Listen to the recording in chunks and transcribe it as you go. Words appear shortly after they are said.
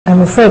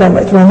I'm afraid I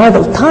might run out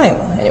of time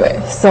anyway.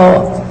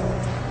 So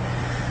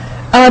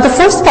the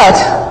first part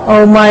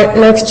of my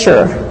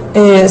lecture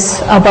is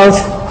about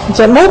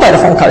mobile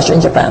phone culture in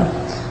Japan.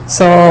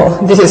 So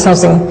this is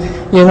something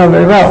you know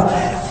very well.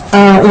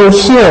 You'll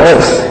hear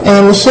of.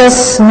 And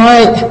here's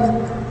my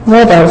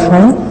mobile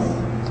phone.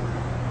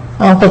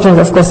 Unfortunately,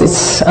 of course,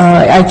 it's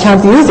I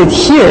can't use it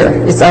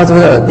here. It's out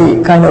of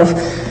the kind of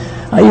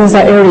user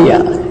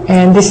area.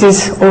 And this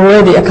is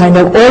already a kind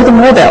of old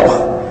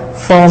model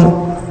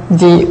from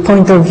the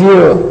point of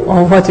view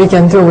of what we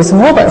can do with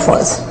mobile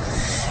phones.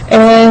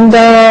 And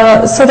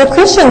so the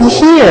question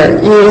here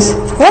is,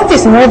 what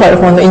is mobile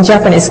phone in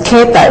Japanese?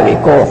 Keitai, we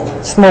call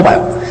it's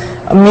mobile,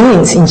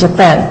 means in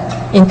Japan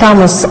in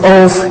terms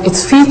of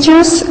its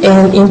features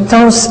and in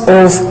terms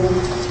of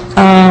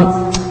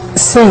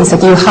things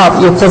that you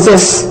have, you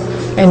possess,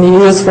 and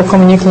you use for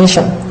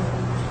communication.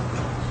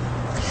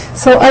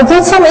 So I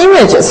brought some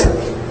images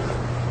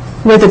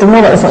with the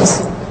mobile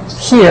phones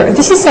here.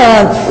 This is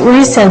a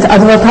recent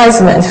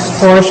advertisement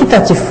for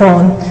Hitachi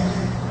phone,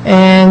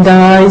 and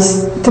I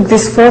took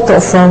this photo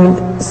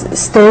from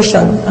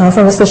station,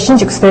 from the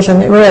Shinjuku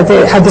station, where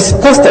they had these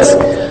posters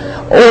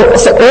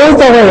all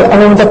the way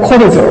along the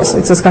corridors.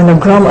 It's this kind of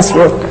glamorous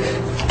road.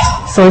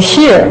 So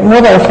here,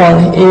 mobile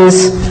phone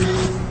is,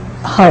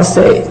 how to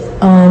say,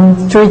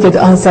 treated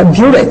as a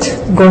bullet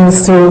going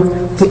through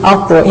the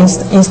upper it's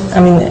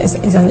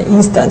an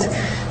instant.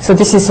 So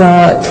this is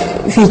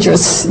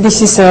features.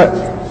 This is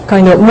a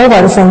kind of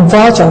mobile phone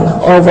version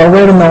of a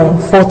well-known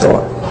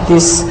photo,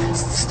 this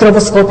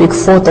stroboscopic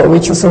photo,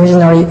 which was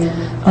originally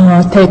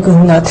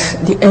taken at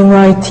the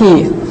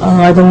MIT.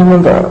 I don't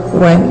remember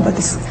when, but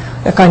it's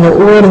a kind of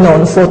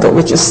well-known photo,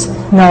 which is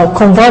now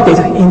converted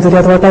into the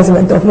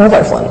advertisement of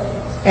mobile phone.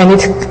 And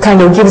it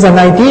kind of gives an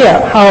idea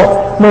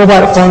how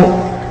mobile phone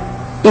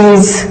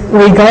is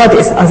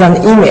regarded as an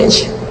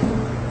image.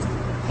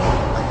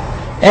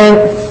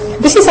 And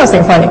this is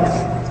something funny.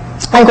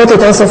 I got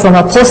it also from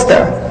a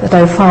poster that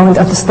I found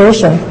at the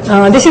station.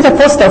 This is a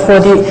poster for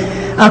the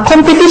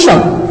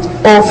competition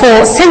or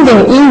for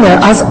sending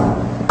email as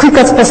quick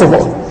as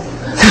possible.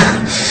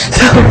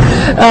 So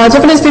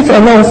Japanese people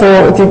are known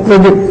for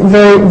the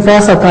very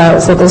versatile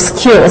sort of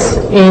skills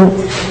in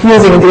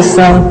using this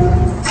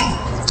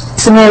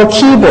small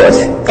keyboard.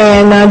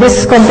 And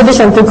this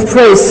competition took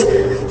place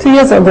 2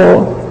 years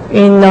ago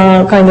in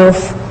kind of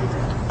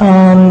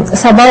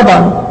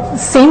suburban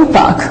theme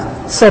park.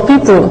 So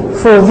people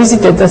who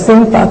visited the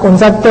theme park on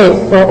that day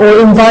were all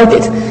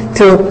invited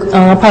to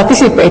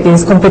participate in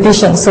this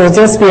competition. So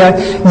just be a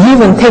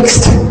given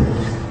text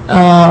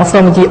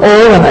from the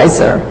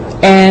organizer,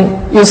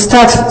 and you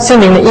start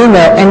sending the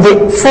email, and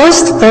the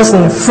first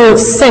person who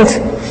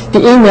sent the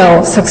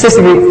email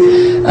successfully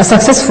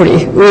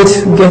would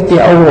get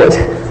the award.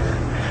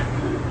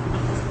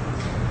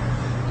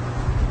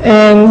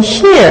 And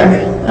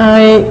here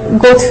I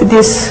got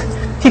this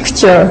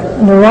picture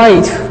on the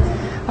right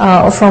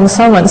from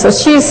someone. So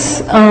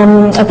she's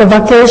at a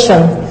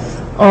vacation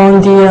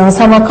on the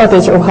summer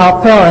cottage of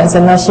her parents,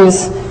 and now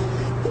she's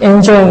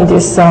enjoying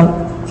this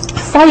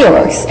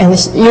fireworks, and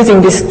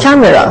using this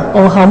camera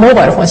on her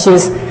mobile phone,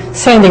 she's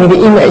sending the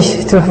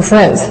image to her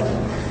friends.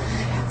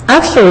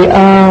 Actually,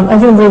 I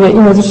didn't bring the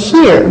image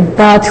here,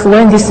 but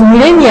when this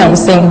millennium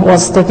thing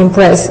was taking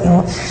place,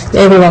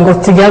 everyone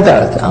got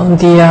together on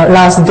the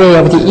last day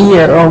of the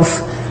year of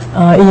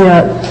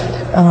year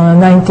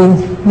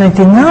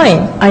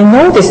 1999, I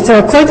noticed there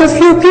are quite a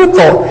few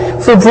people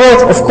who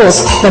brought, of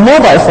course, the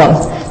mobile phone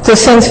to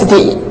send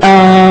the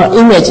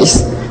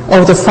images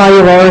of the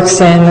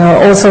fireworks and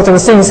all sorts of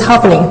things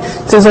happening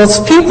to those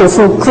people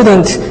who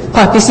couldn't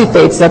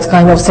participate in that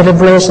kind of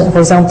celebration. For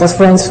example,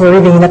 friends who were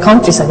living in the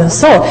countryside and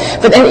so.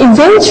 But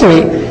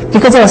eventually,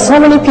 because there are so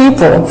many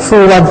people who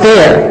were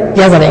there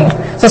gathering,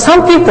 so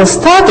some people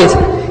started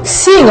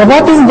seeing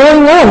what is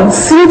going on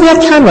through their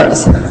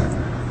cameras.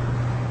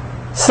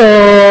 So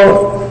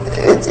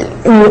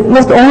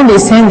not only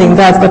sending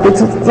that, but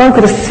one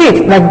could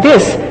fit like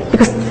this,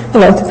 because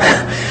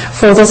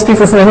for those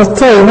people who are not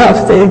tall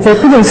enough, they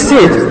couldn't see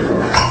it.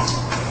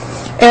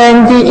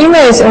 And the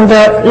image on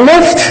the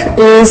left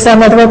is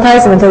an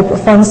advertisement I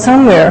found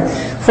somewhere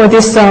for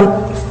this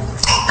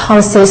how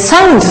to say,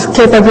 sound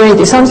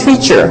capability, sound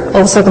feature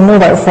of certain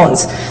mobile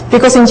phones.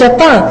 Because in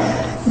Japan,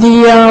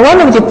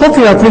 one of the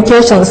popular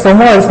applications for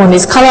mobile phone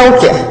is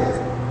karaoke.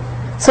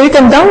 So you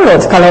can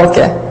download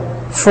karaoke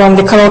from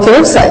the karaoke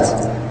website,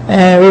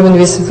 even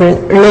with the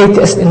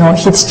latest,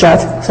 hit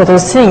chart sort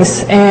of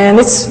things. And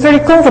it's very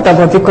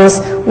comfortable because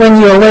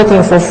when you're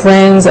waiting for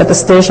friends at the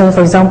station,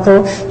 for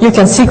example, you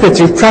can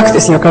secretly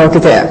practice your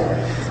karaoke there.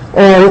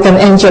 Or you can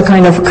enjoy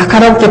kind of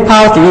karaoke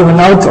party, even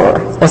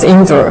outdoor or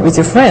indoor with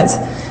your friends.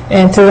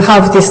 And to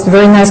have this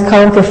very nice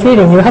karaoke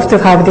feeling, you have to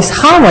have this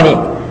harmony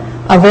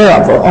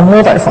available on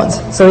mobile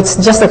phones. So it's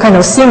just a kind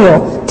of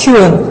single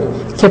tune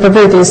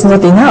capability is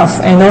not enough,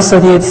 and also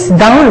this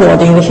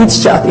downloading the hit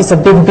chart is a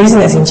big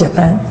business in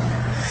Japan.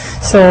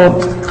 So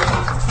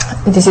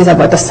this is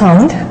about the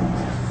sound.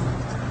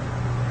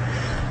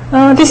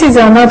 This is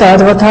another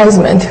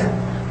advertisement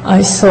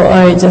I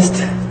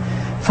just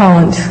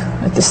found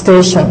at the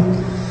station.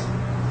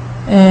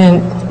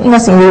 And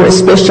nothing really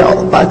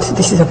special, but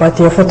this is about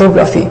your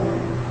photography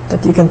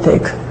that you can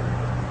take.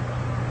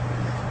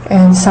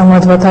 And some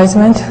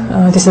advertisement.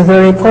 This is a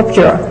very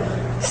popular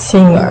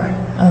singer,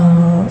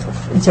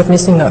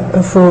 Japanese singer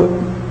who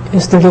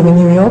used to live in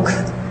New York.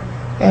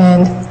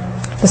 And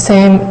the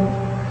same,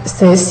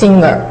 say,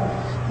 singer,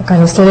 a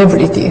kind of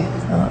celebrity.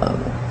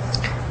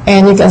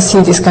 And you can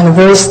see this kind of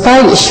very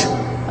stylish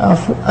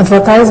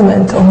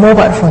advertisement on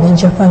mobile phone in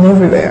Japan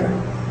everywhere.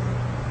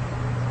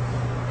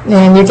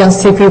 And you can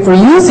see people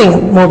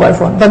using mobile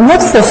phone, but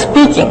not for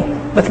speaking,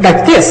 but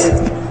like this.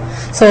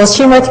 So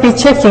she might be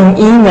checking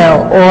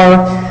email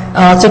or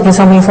checking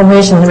some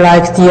information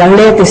like the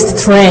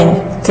latest train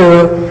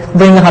to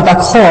bring her back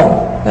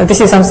home.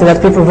 This is something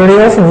that people very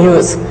often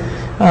use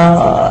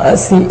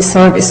as the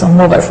service on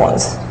mobile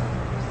phones.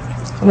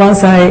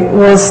 Once I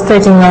was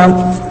taking a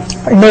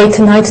late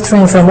night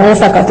train from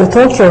Osaka to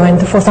Tokyo, and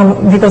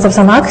because of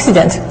some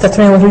accident, the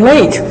train was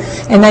late.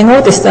 And I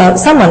noticed that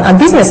someone, a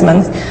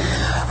businessman,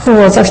 who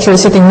was actually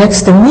sitting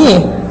next to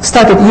me,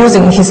 started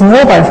using his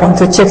mobile phone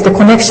to check the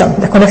connection,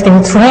 the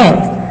connecting train.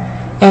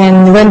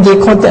 And when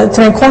the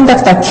train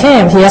conductor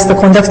came, he asked the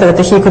conductor that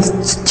he could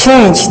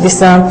change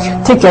this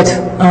ticket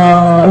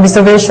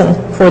reservation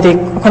for the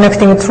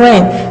connecting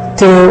train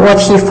to what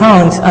he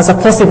found as a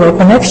possible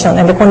connection.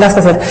 And the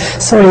conductor said,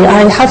 sorry,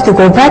 I have to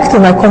go back to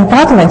my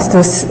compartment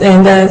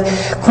and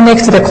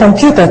connect to the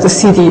computer to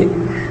see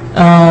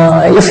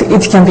if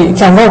it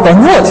can work or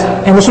not.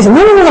 And he said,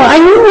 no, I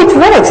know it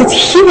works,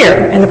 it's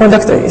here. And the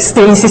conductor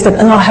still insisted,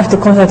 no, I have to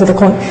connect to the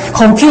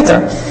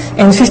computer.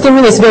 And 15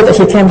 minutes later,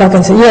 he came back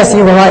and said, yes,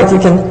 you were right, you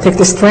can take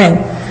this train.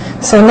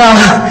 So now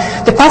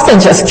the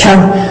passengers can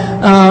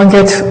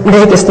get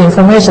latest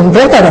information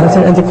better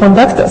than the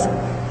conductors.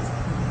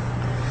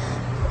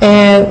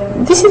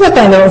 And this is a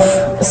kind of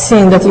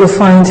scene that you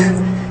find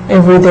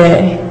every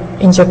day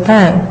in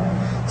Japan.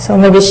 So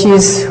maybe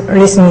she's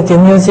listening to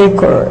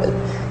music or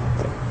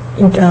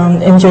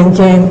enjoying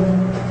game,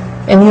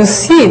 and you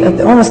see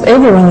that almost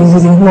everyone is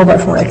using mobile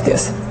phone like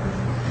this.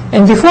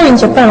 And before in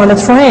Japan on the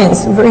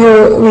trains,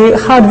 we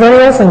heard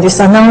very often this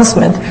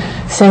announcement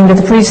saying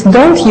that please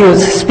don't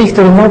speak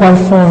to the mobile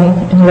phone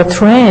in the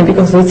train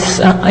because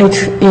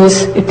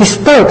it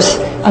disturbs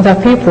other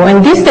people.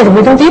 And these days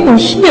we don't even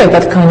hear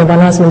that kind of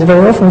announcement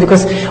very often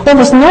because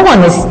almost no one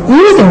is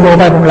using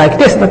mobile phone like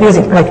this, but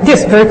using like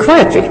this very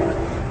quietly.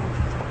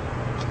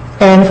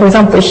 And for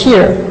example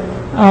here,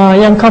 a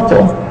young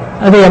couple,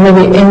 they are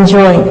maybe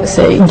enjoying,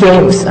 say,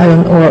 games,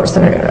 or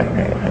something like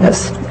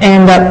this.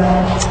 And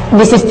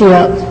this is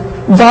the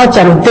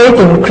virtual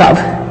dating club,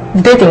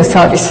 dating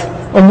service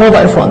on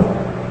mobile phone.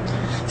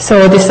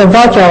 So this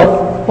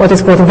what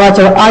is called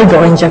virtual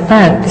idol in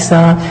Japan is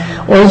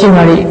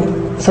originally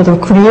sort of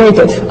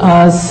created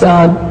as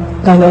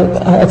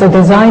as a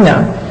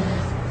designer,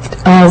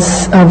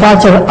 as a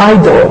virtual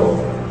idol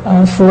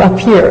who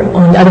appear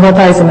on the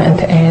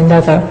advertisement and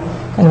other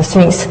kind of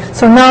things.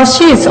 So now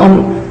she's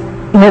on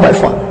mobile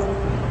phone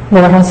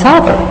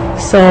server.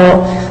 So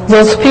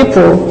those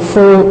people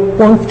who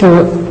want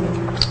to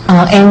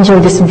enjoy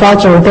this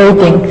virtual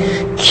dating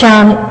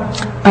can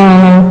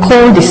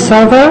call this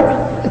server,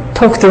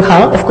 talk to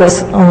her, of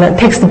course, on a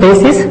text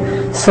basis.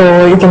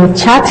 So you can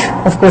chat.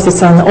 Of course,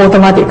 it's an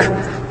automatic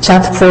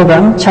chat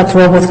program, chat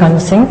robot kind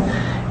of thing.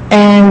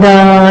 And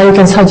you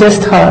can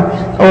suggest her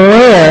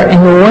where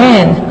and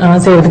when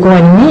they would go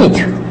and meet.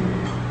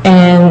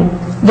 And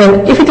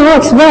then if it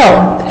works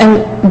well,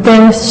 and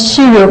then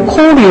she will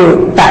call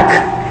you back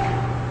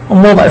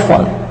on mobile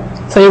phone.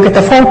 So you get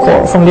a phone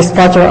call from this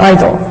virtual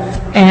idol,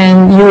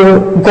 and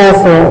you go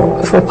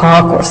for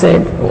park or say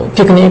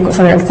picnic or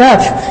something like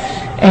that,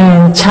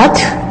 and chat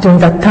during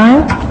that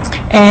time.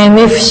 And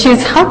if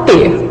she's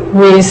happy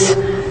with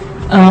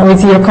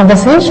your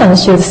conversation,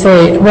 she'll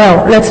say,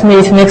 well, let's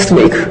meet next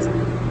week.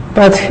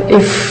 But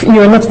if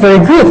you're not very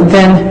good,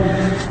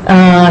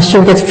 then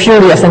she'll get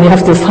furious and you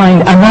have to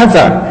find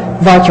another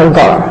virtual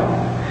girl.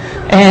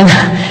 And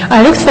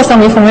I looked for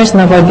some information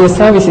about these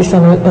services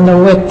on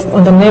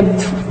the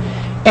net,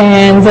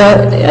 and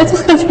it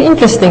was kind of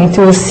interesting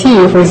to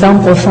see, for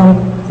example, some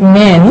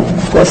men,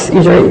 of course,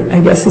 usually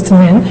I guess it's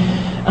men,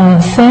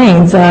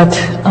 saying that,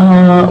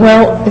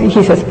 well,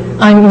 he says,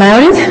 I'm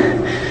married,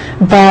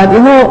 but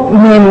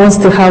men wants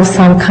to have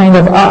some kind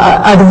of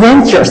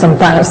adventure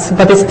sometimes,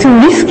 but it's too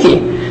risky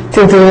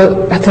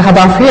to have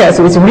affairs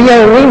with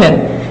real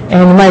women,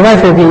 and my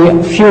wife will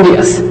be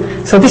furious.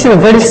 So this is a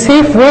very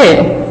safe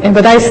way,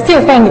 but I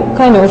still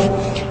kind of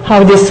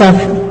have this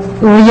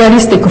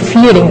realistic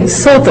feeling,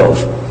 sort of.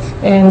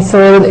 And so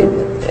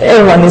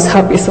everyone is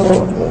happy, so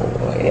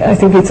I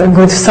think it's a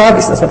good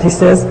service, that's what he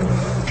says.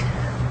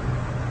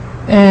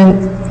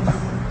 And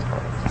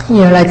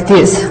here, like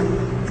this.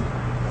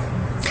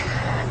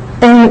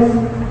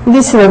 And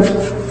this is an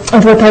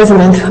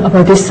advertisement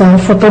about this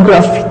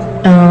photography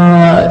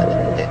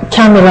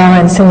camera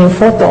and sending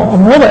photo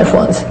on mobile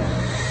phones.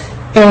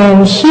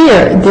 And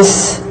here,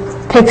 this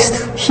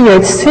text here,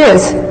 it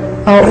says,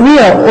 we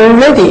are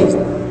already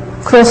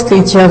close to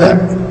each other,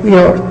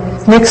 you're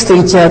next to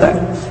each other.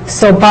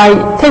 So by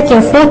taking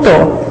a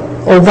photo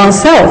of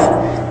oneself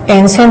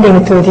and sending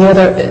it to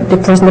the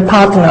person, the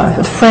partner,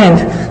 the friend,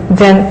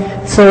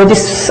 then so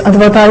this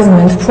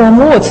advertisement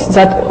promotes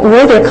that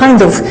already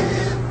kind of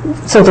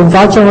sort of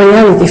virtual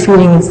reality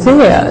feeling is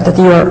there, that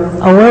you're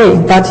away,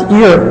 but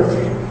you're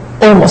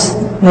almost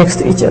next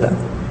to each other.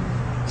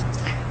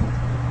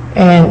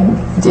 And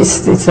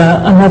this is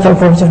another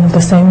version of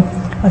the same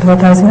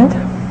advertisement.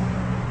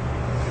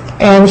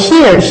 And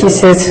here she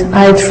says,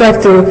 I try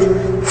to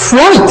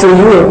fly to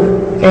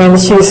you, and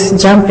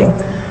she's jumping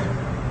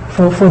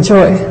for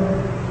joy.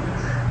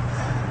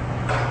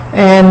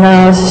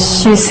 And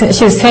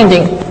she's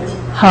sending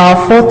her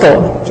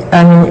photo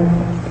and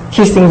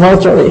kissing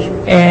virtually,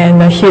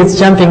 and he's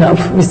jumping up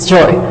with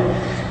joy.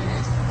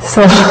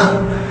 So,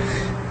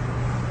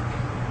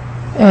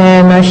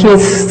 and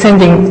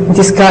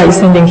this guy is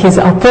sending his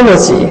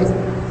apology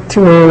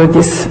to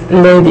this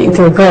lady,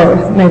 to a girl,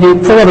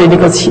 probably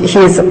because he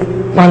is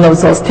one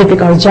of those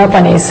typical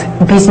Japanese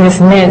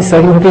businessmen,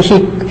 so maybe he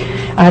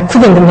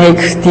couldn't make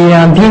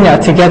the dinner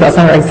together,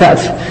 something like that.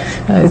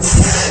 It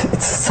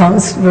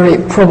sounds very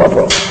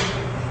probable.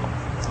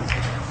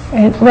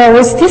 And well,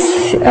 with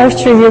this,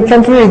 actually, you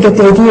can't really get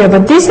the idea,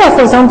 but these are,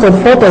 for example,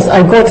 the photos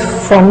I got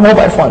from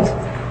mobile phone.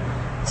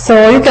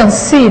 So you can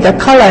see the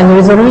color and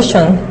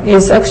resolution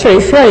is actually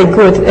fairly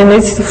good, and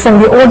it's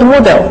from the old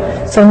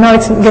model, so now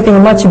it's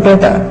getting much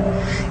better.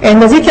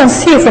 And as you can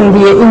see from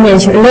the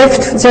image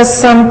left,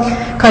 just some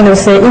kind of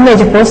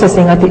image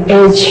processing at the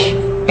edge,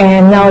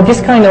 and now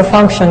this kind of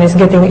function is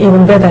getting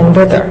even better and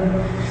better.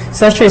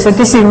 So actually, so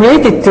this is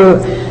related to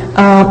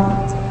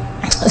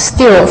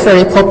still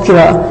very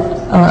popular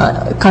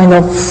kind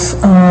of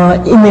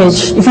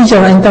image,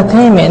 visual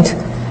entertainment.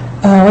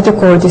 What do you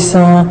call this?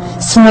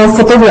 Small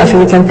photography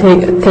you can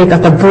take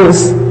at a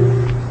booth.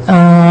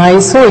 I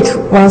saw it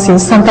once in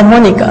Santa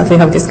Monica. They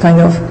have this kind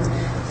of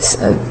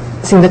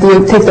thing that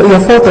you take your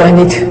photo and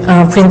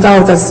it prints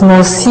out a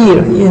small seal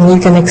and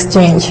you can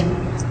exchange.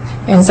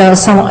 And there are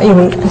some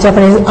even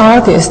Japanese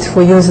artists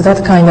who use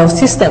that kind of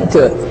system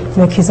to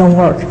make his own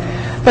work.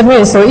 But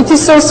anyway, so it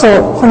is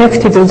also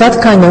connected to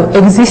that kind of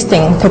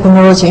existing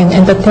technology and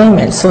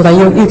entertainment, so that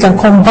you can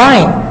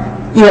combine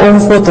your own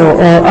photo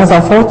or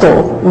other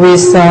photo with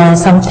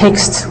some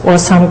text or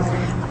some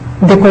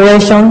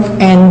decoration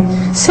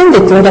and send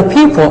it to other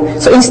people.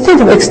 So instead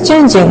of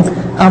exchanging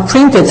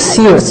printed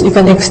seals, you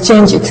can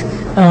exchange it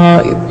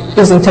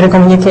using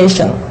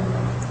telecommunication.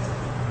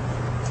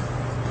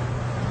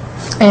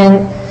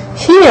 And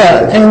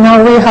here, and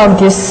now we have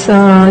these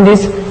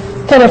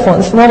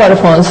telephones, mobile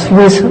phones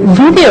with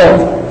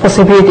video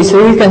possibilities,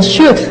 so you can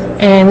shoot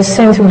and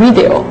send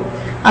video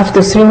up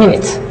to 3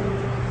 minutes.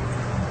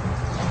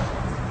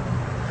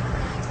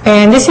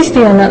 And this is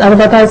the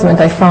advertisement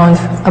I found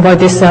about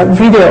these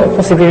video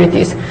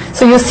possibilities.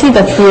 So you see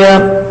that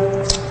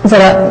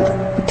there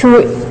are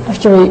two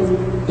actually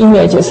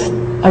images,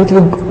 a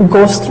little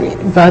ghostly,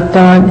 but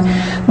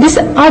this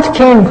ad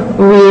came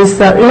with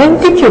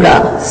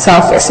lenticular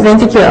surface,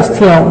 lenticular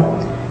film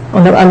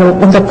on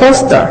the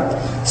poster.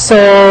 So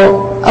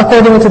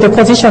according to the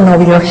position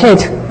of your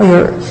head or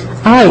your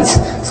eyes,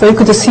 so you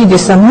could see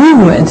this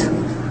movement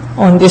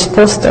on this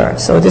poster.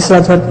 So this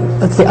is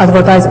the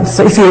advertisement.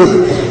 So if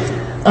you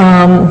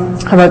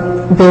have a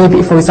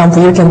baby, for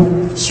example, you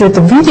can shoot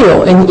a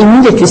video and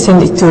immediately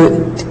send it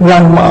to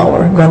grandma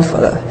or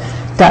grandfather,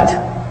 dad,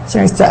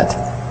 something like that.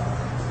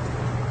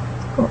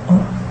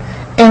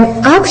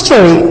 And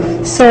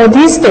actually, so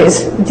these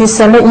days, this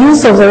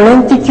use of the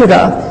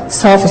lenticular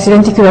surface,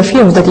 lenticular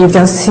film, that you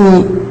can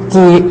see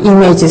the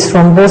images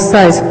from both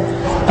sides.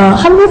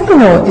 How many of you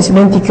know these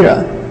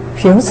lenticular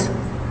films?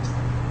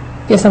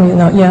 Yes, some of you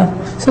know, yeah.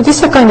 So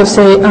these are kind of,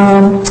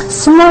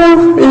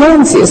 small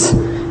lenses,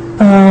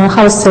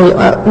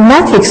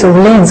 matrix of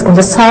lens on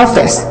the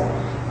surface.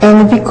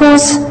 And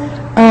because,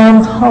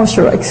 how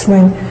should I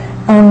explain?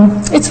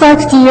 It's like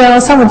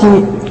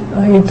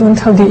I don't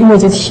have the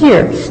images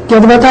here. The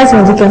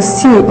advertisement you can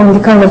see on the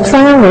kind of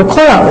triangle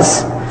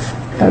columns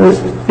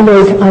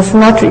laid as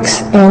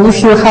matrix. And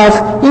if you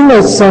have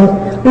images on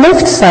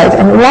left side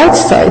and right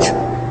side,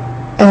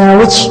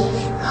 which,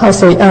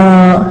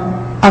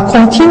 are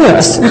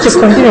continuous, which is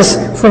continuous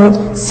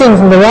from seeing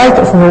from the right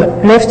or from the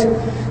left,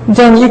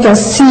 then you can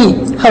see,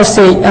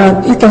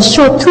 you can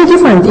show two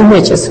different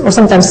images, or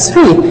sometimes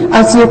three,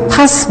 as you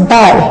pass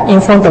by in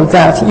front of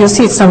that. You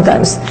see it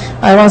sometimes.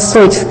 I once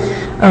saw it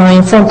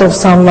in front of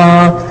some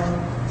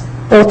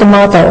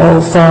automata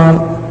of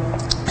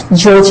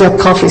Georgia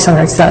coffee,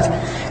 something like that.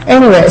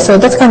 Anyway, so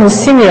that's kind of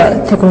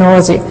similar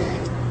technology.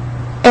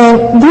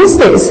 And these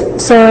days,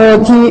 so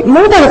the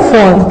mobile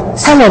phone,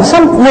 some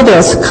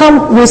models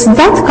come with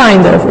that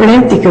kind of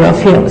lenticular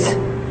films,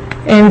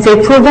 and they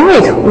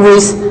provide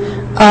with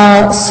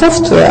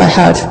software I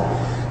had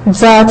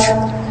that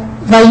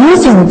by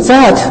using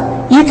that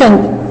you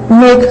can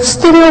make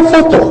stereo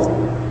photo,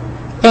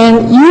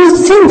 and you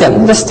send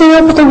them the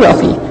stereo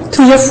photography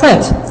to your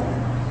friend.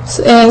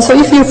 And so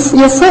if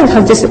your friend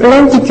has this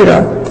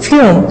lenticular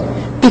film,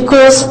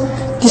 because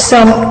this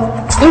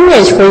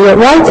image for your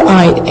right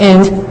eye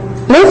and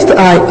left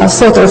eye are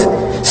sort of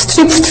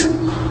stripped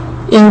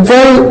in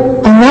very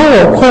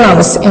narrow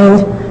columns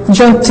and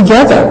joined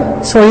together.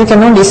 So you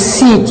can only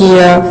see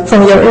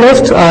from your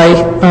left eye,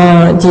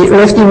 the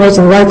left image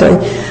and right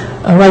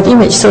eye, right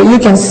image. So you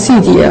can see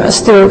the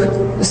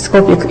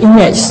stereoscopic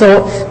image.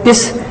 So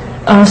this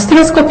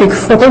stereoscopic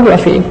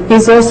photography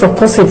is also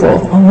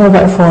possible on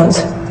mobile phones.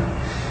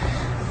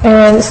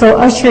 And so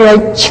actually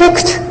I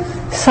checked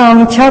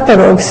some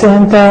catalogs,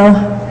 and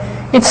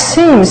it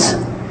seems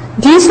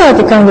these are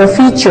the kind of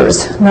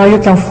features now you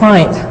can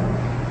find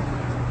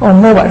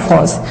on mobile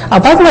phones. By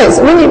the way,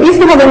 if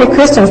you have any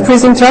questions,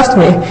 please interrupt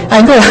me.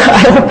 I know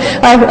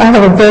I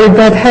have a very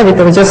bad habit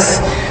of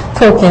just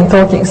talking.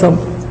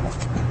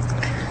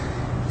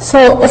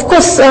 So of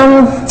course,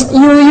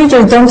 you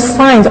usually don't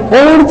find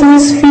all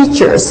these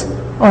features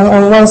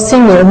on one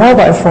single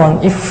mobile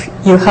phone if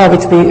you have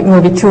it be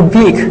maybe too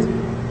big.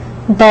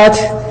 But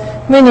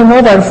many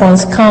mobile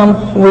phones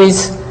come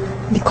with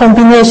the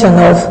combination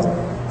of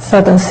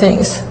certain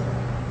things.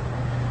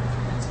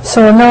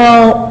 So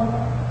now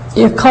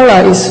your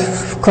color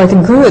is quite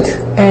good,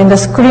 and the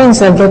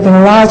screens are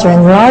getting larger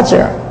and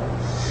larger.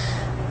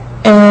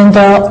 And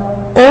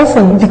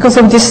often, because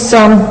of this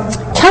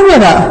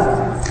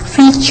camera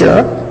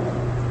feature,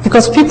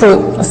 because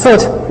people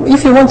thought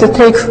if you want to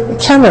take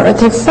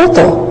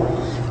photo,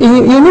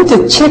 you need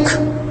to check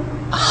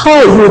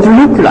how it would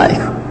look like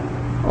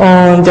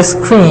on the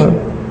screen.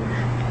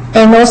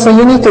 And also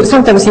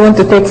sometimes you want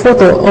to take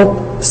photo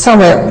of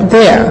somewhere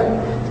there.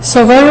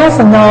 So very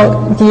often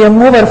now the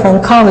mobile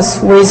phone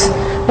comes with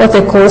what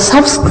they call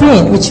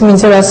sub-screen, which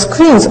means there are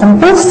screens on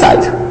both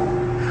sides.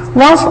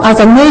 One as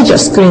a major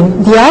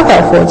screen, the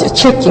other for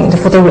checking the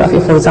photography,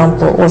 for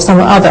example, or some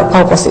other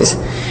purposes.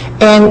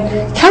 And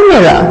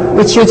camera,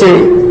 which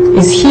usually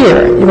is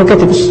here,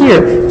 located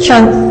here,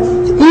 can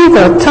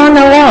either turn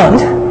around,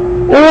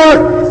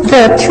 or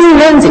there are two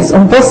lenses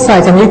on both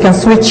sides, and you can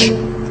switch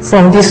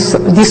from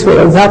this way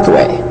or that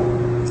way.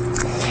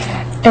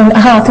 And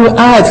to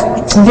add,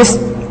 this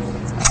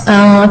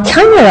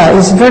camera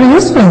is very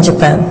useful in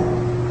Japan.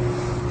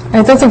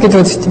 I don't think it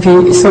would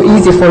be so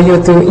easy for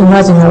you to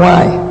imagine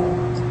why.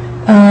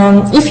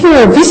 If you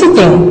are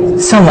visiting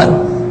someone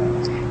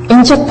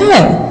in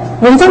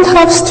Japan, we don't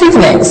have street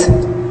names.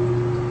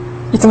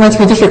 It might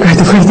be difficult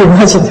for you to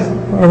imagine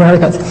for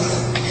Americans.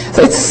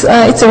 So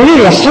it's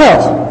really a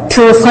hell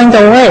to find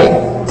a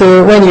way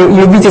to when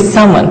you visit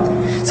someone.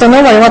 So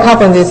normally what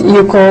happens is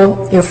you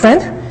call your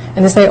friend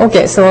and they say,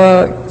 okay,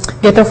 so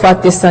get off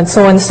at this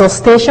so-and-so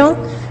station,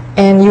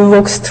 and you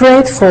walk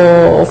straight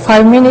for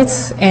 5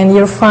 minutes, and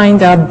you'll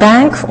find a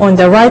bank on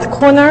the right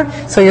corner.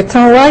 So you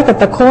turn right at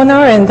the corner,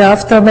 and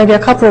after maybe a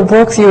couple of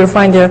blocks, you will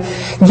find a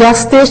gas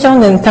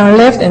station, and turn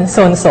left, and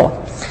so and so.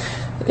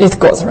 It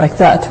goes like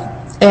that.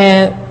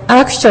 And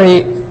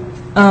actually,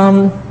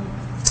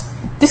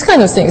 these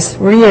kind of things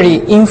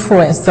really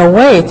influence the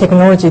way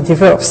technology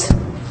develops.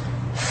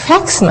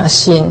 Fax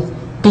machine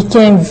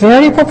became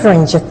very popular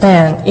in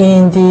Japan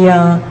in the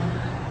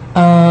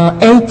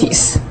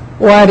 80s,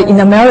 while in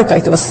America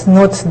it was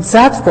not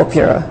that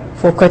popular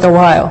for quite a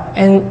while.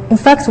 And in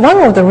fact, one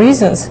of the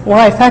reasons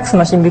why fax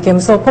machine became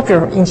so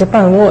popular in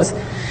Japan was,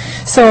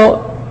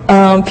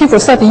 people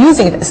started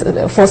using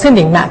it for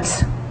sending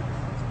maps.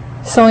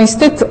 So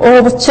instead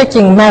of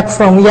checking map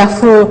from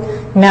Yahoo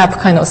map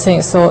kind of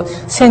thing, so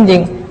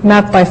sending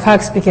map by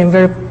fax became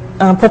very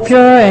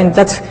popular, and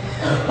that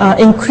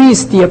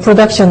increased the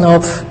production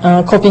of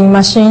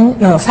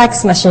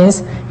fax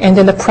machines, and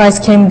then the price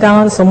came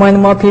down, so more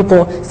and more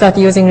people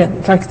started using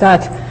it like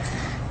that.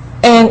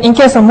 And in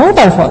case of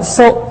mobile phones,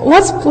 so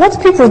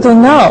what people do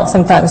now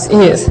sometimes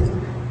is,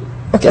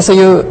 okay, so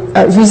you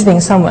are visiting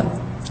someone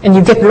and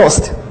you get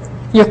lost.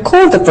 You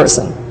call the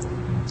person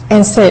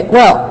and say,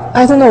 well,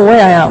 I don't know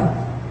where I am.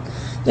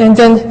 And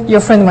then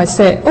your friend might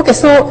say, okay,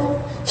 so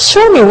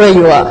show me where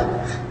you are.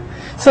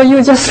 So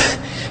you just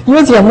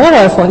use your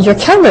mobile phone, your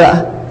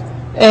camera,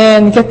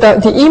 and get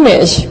the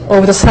image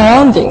of the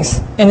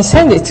surroundings and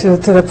send it to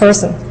the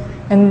person.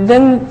 And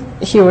then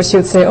he or she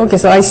would say, okay,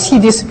 so I see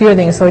this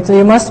building, so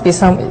you must be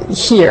some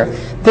here,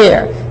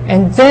 there,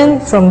 and then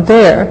from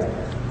there,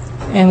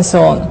 and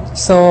so on.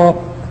 So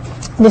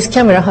this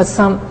camera has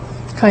some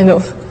kind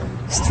of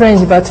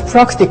strange but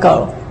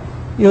practical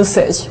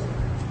usage.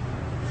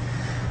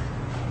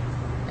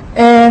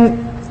 And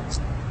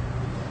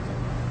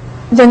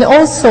then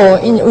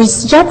also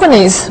with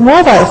Japanese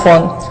mobile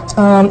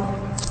phone,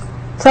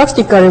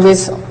 practically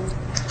with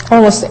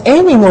almost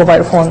any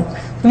mobile phone,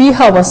 we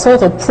have a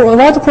sort of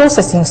word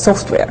processing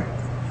software.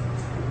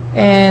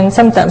 And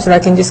sometimes,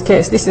 like in this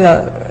case, this is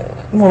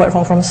a mobile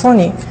phone from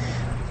Sony,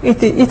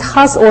 it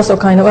has also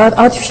kind of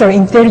artificial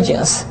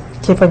intelligence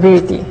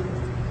capability.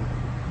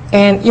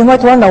 And you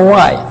might wonder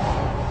why.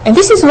 And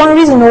this is one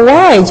reason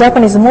why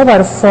Japanese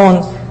mobile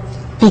phone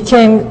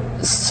became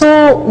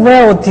so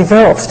well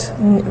developed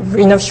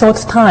in a short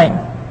time.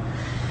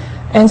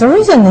 And the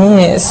reason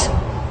is,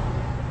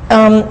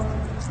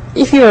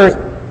 if you're,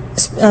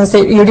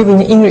 say you live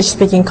in an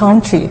English-speaking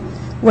country,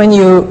 when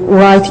you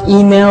write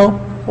email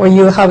or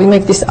you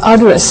make this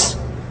address,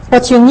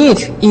 what you need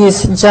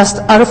is just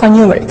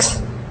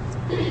alphanumerics,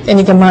 and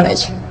you can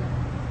manage.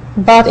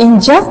 But in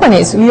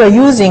Japanese, we are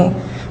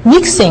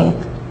mixing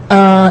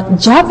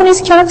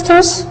Japanese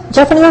characters,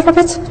 Japanese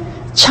alphabets,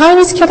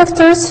 Chinese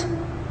characters,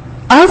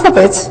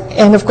 alphabets,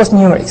 and of course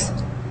numerics.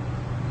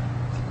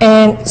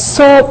 And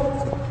so,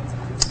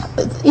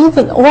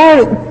 even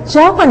while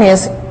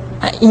Japanese,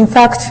 in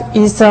fact,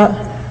 is a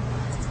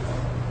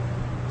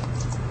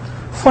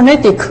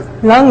phonetic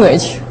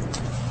language,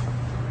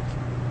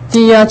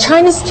 the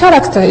Chinese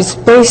character is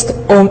based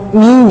on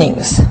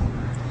meanings.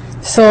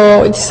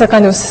 So it's a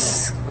kind of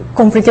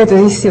complicated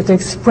issue to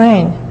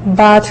explain.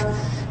 But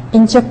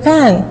in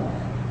Japan,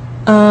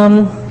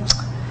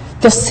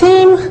 the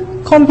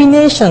same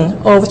combination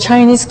of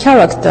Chinese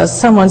characters,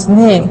 someone's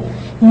name,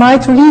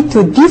 might lead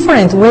to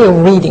different way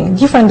of reading,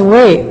 different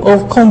way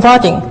of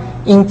converting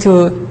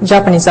into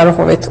Japanese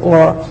alphabet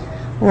or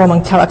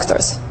Roman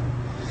characters.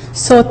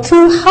 So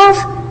to have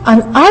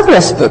an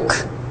address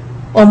book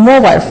on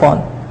mobile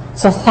phone,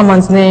 so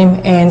someone's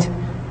name and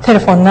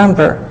telephone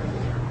number,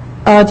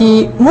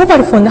 the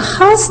mobile phone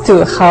has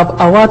to have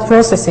a word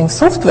processing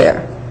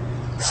software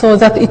so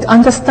that it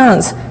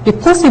understands the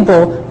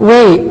possible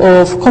way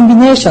of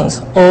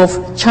combinations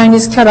of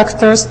Chinese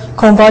characters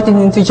converted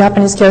into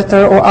Japanese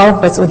character or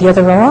alphabets or the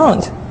other way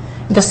around.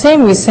 The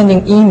same with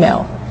sending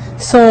email.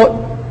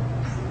 So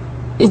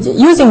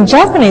using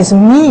Japanese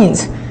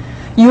means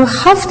you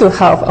have to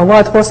have a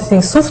word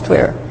processing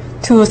software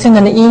to send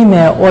an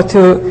email or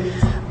to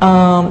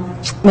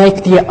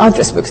make the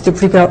address book, to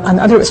prepare an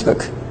address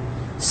book.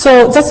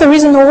 So that's the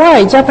reason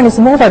why Japanese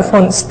mobile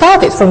phone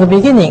started from the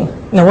beginning,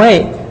 in a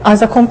way,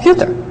 as a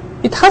computer.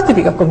 It has to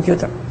be a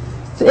computer.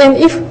 And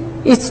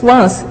if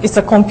once it's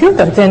a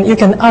computer, then you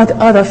can add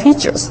other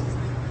features.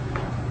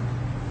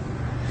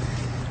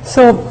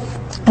 So,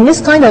 and this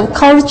kind of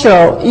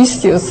cultural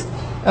issues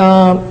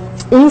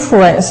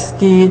influence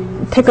the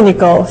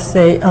technical,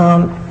 say,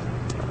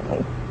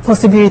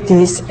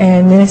 possibilities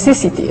and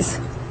necessities.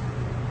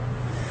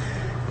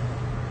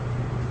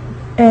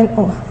 And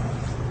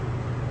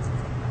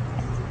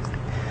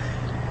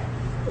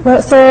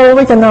well, so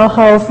we can now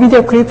have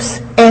video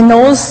clips, and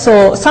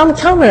also some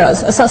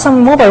cameras,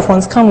 some mobile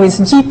phones come with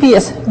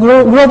GPS,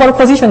 global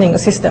positioning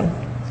system.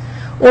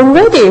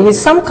 Already with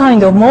some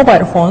kind of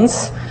mobile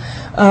phones,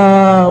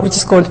 which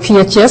is called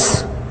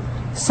PHS,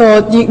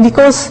 so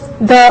because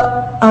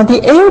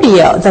the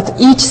area that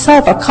each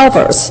server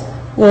covers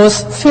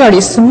was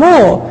fairly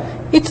small,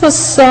 it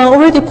was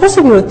already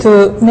possible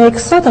to make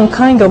certain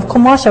kind of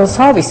commercial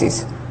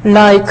services,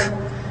 like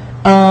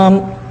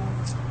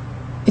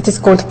it is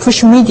called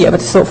push media. But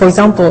so, for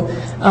example,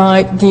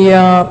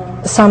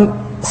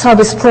 some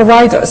service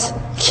providers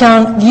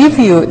can give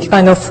you the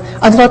kind of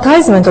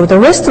advertisement of the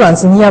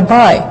restaurants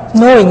nearby,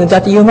 knowing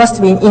that you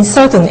must be in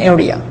certain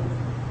area.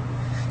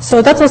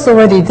 So that was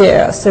already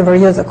there several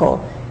years ago.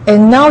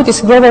 And now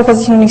this global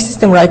positioning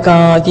system, like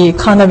the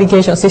car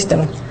navigation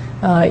system,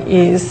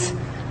 is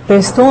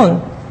based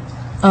on,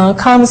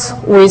 comes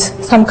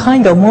with some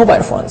kind of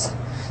mobile phones.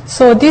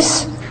 So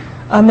this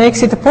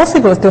makes it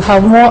possible to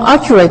have more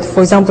accurate,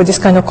 for example, this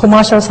kind of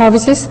commercial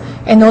services,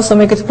 and also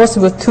make it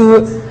possible to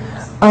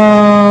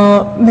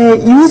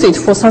use it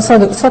for some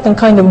certain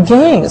kind of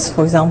games,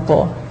 for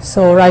example.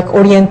 So like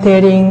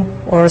orientating,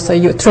 or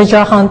so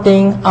treasure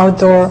hunting,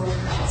 outdoor,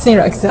 things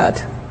like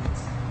that.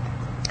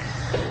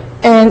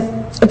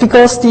 And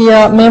because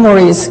the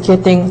memory is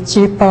getting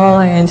cheaper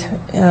and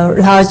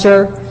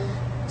larger,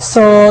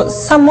 so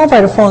some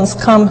mobile phones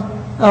come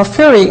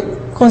fairly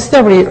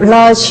considerably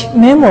large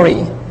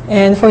memory.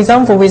 And for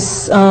example,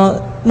 with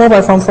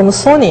mobile phone from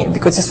Sony,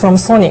 because it's from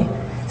Sony,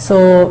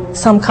 so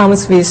some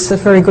comes with a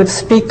very good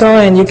speaker,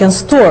 and you can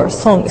store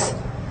songs,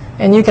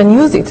 and you can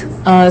use it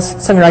as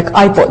something like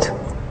iPod.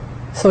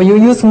 So you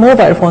use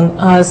mobile phone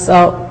as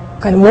a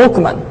kind of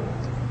Walkman.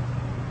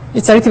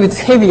 It's a little bit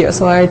heavier,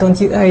 so I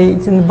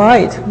didn't buy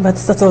it, but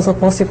that's also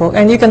possible.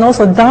 And you can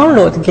also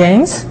download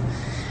games,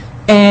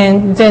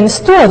 and then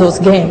store those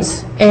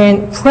games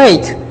and play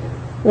it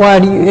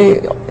while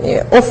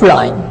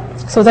offline.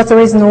 So that's the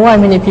reason why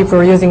many people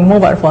are using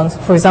mobile phones,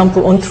 for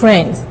example, on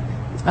trains,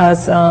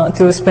 as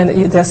to spend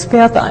their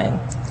spare time,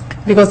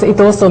 because it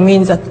also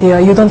means that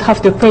you don't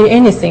have to pay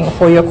anything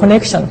for your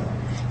connection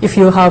if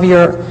you have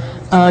your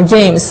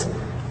games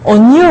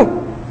on your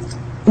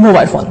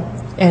mobile phone.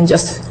 And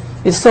just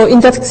so in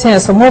that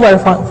sense, a mobile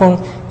phone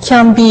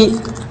can be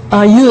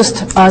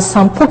used as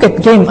some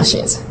pocket game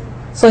machines.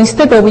 So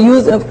instead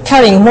of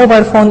carrying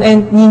mobile phone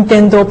and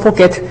Nintendo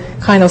Pocket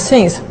kind of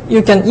things,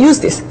 you can use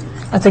this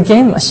as a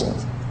game machine.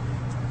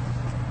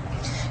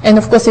 And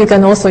of course, you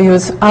can also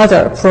use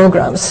other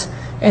programs.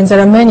 And there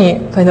are many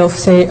kind of,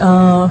 say,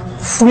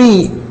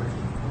 free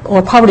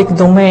or public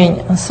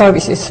domain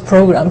services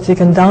programs you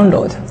can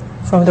download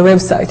from the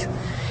website.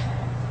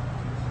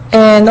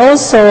 And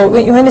also,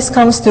 when it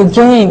comes to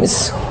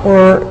games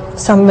or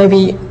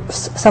maybe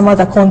some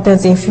other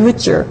contents in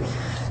future,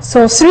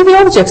 so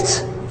 3D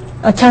objects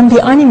can be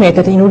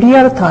animated in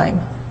real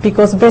time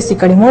because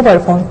basically mobile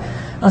phone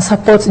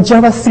supports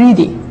Java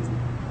 3D,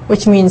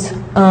 which means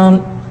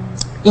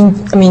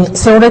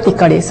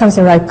theoretically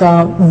something like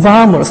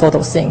VRML sort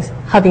of things,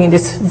 having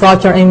this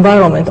virtual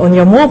environment on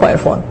your mobile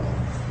phone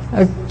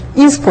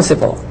is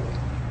possible.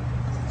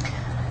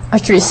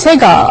 Actually,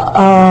 Sega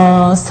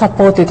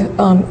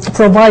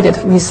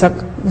provided with a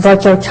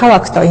virtual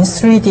character in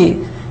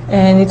 3D,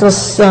 and it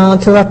was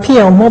to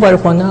appear on mobile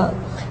phone.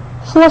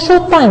 For a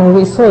short time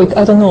we saw it.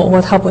 I don't know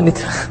what happened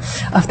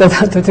after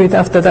that, to do it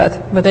after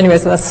that. But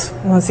anyways, that's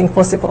one thing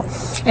possible.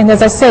 And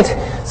as I said,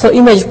 so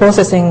image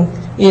processing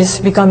is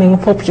becoming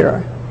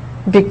popular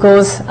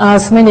because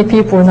as many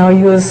people now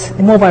use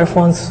mobile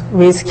phones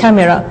with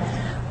camera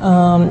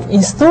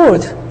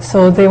installed,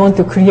 so they want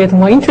to create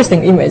more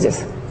interesting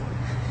images.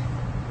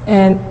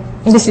 And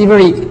this is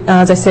really,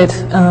 as I said,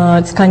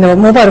 it's kind of a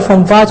mobile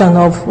phone version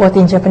of what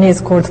in Japanese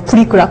is called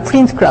print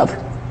club.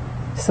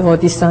 So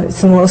these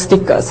small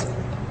stickers.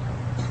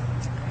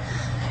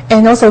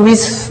 And also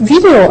with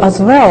video as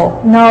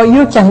well, now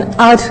you can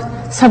add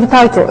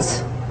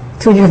subtitles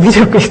to your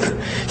video clip.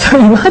 So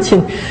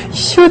imagine,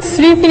 shoot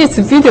 3 minutes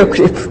video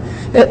clip,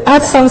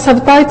 add some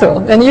subtitle,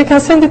 and you can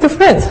send it to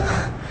friends.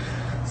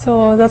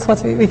 So that's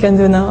what we can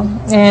do now.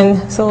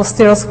 And so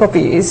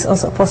stereoscopy is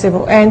also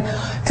possible. And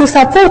to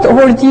support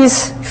all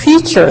these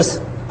features,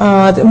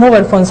 the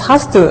mobile phones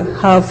has to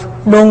have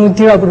long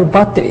durable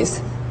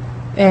batteries.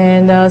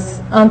 And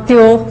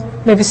until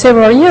maybe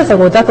several years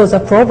ago, that was a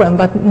problem.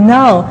 But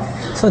now,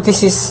 so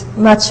this is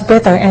much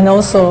better. And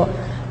also,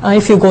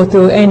 if you go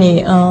to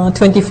any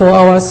 24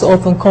 hours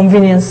open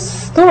convenience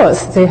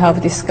stores, they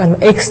have this kind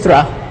of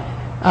extra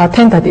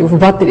tentative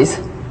batteries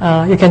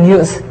you can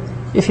use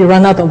if you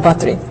run out of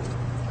battery.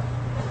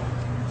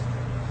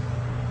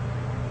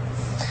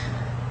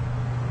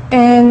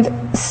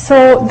 And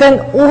so then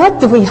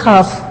what do we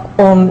have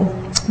on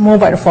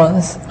mobile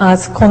phones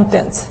as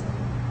content?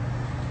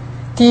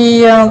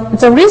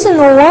 The reason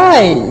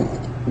why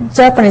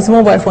Japanese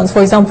mobile phones,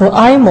 for example,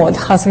 iMode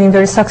has been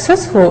very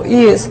successful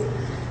is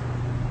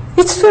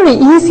it's very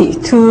easy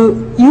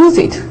to use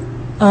it,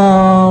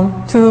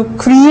 to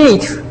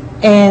create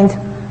and,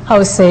 how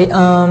to say,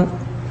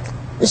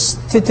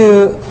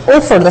 to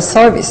offer the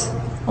service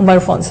on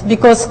mobile phones,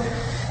 because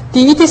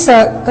it is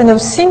a kind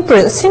of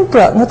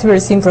simpler, not very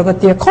simple, but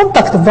the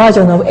compact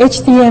version of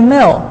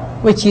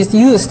HTML, which is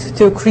used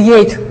to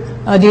create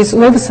these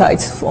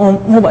websites on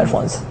mobile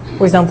phones,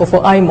 for example,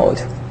 for iMode.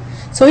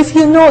 So if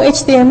you know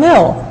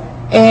HTML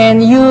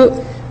and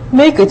you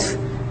make it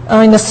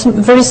in a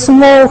very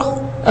small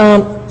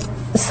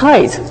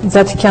size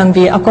that can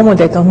be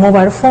accommodated on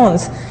mobile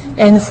phones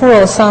and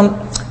follow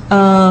some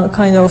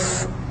kind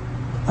of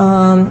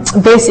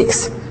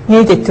basics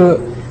needed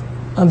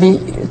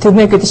to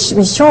make it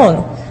be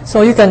shown.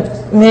 So you can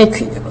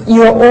make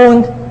your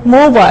own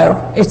mobile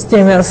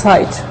HTML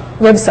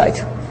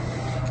website.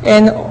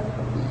 And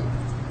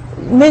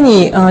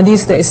many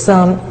these days,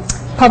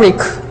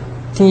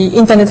 the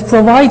internet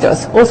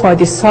providers offer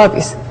this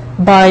service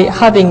by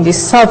having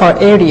this server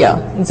area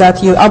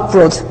that you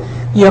upload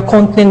your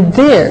content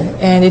there,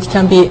 and it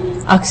can be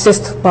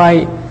accessed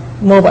by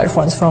mobile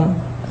phones from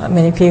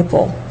many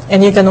people.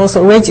 And you can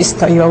also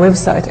register your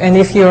website. And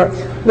if your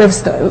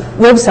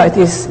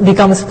website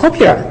becomes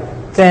popular,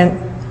 then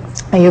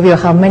you will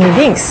have many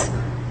links.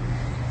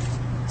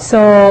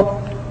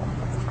 So,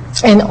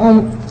 and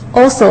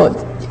also,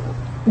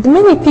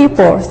 many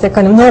people, the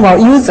kind of normal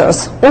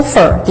users,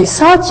 offer the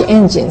search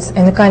engines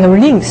and the kind of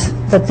links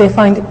that they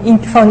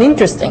found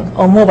interesting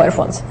on mobile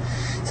phones.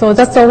 So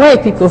that's the way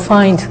people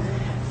find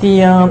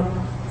the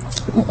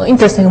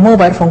interesting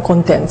mobile phone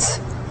contents.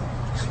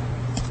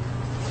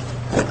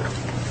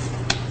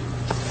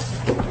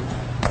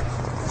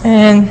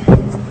 And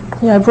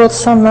yeah, I brought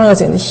some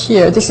magazine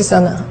here. This is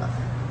a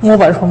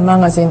mobile phone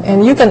magazine,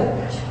 and you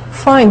can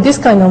find this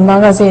kind of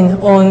magazine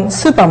on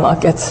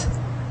supermarkets,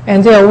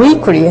 and they are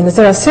weekly, and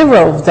there are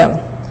several of them.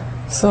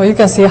 So you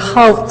can see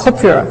how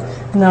popular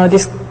now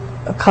this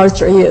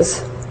culture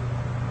is.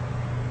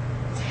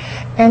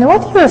 And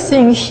what you are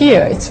seeing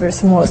here, it's very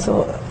small.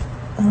 So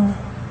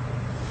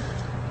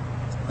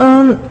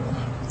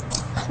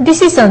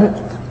this is an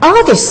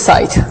artist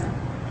site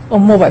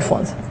on mobile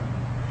phones.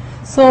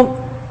 So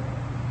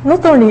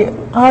not only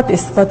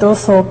artists, but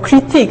also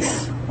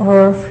critics,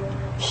 or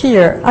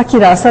here,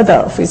 Akira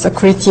Asada, who is a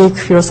critic,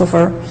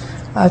 philosopher,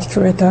 art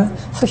curator.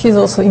 So he's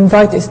also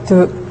invited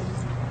to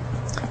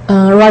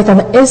write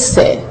an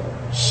essay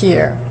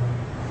here.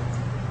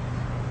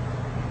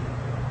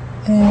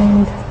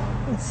 And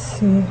let's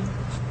see,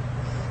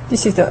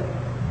 this is the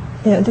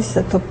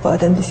top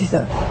part, and this is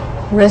the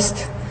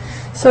rest.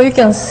 So you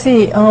can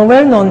see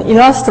well-known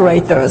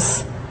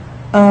illustrators,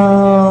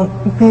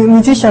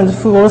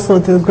 musicians who also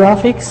do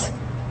graphics.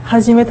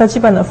 Hajime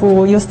Tachibana,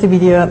 who used to be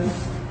the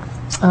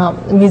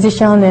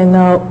musician and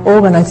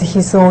organized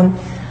his own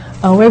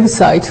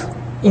website,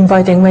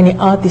 inviting many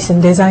artists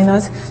and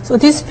designers. So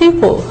these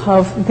people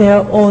have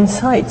their own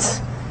sites.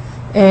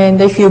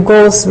 And if you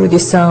go through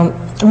this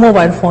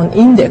mobile phone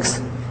index,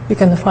 you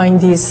can find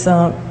these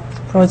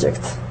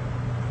projects.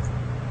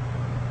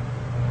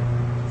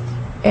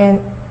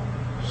 And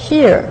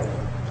here,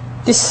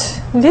 this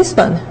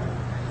one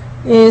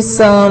is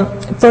a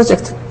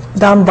project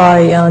done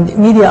by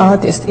media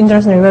artist,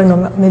 internationally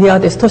well-known media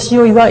artist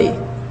Toshio Iwai,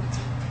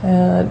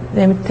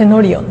 named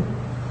Tenorion.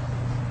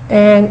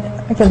 And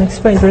I can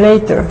explain it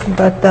later,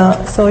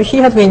 but so he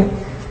had been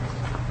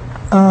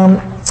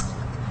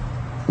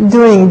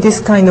doing this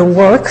kind of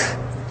work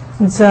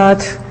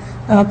that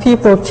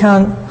people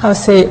can,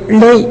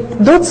 lay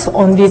dots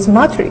on this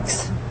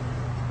matrix,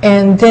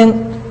 and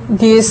then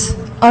this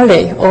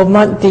array of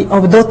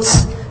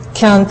dots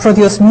can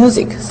produce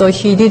music. So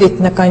he did it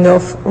in a kind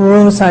of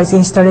room-size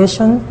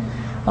installation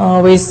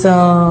with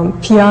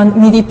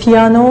MIDI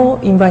piano,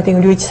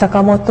 inviting Ryuichi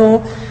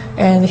Sakamoto,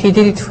 and he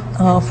did it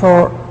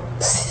for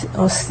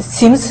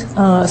Sims,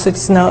 so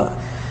it's now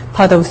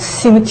part of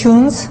Sim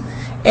Tunes,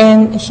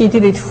 and he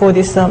did it for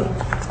this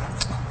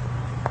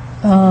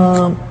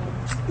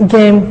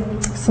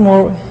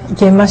small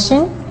game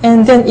machine,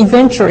 and then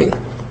eventually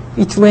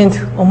it went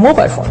on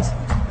mobile phones.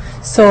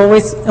 So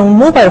on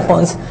mobile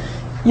phones,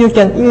 you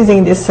can,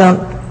 using this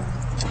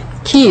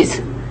keys,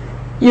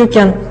 you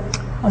can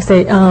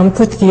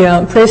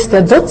place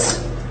the dots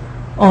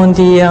on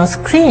the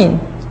screen,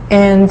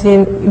 and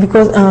then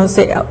because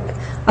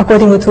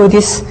according to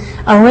this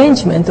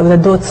arrangement of the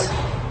dots,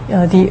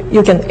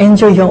 you can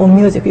enjoy your own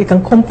music. You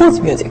can compose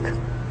music.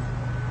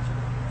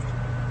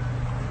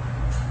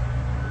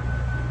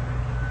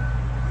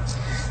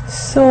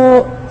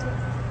 So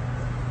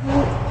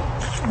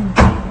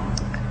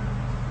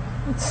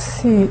let's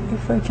see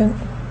if I can.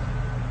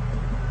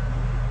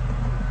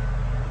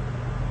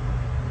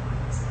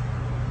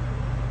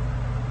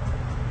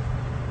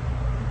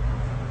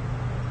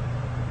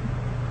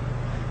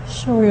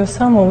 Show you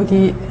some of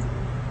the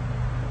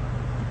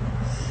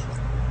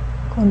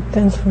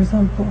contents, for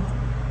example.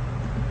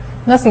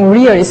 Nothing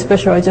really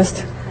special, I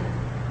just,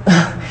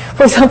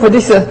 for example,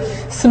 this is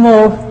a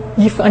small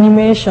GIF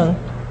animation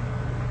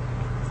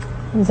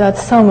that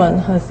someone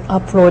has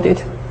uploaded.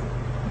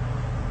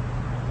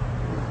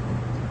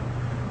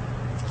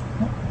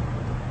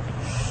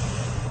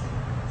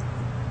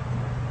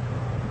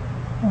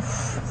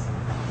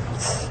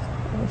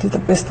 What is the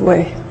best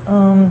way?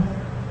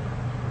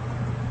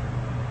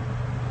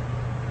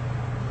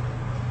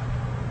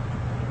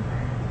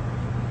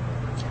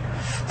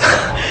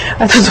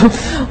 I don't know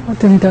what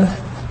to do.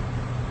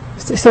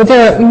 So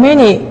there are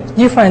many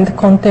different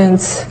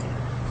contents,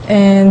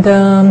 and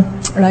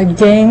like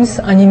games,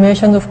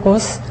 animation, of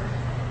course.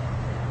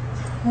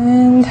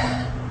 And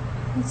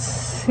let's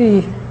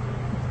see.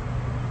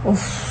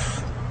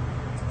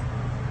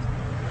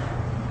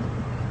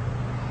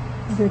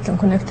 Maybe we can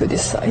connect to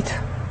this site.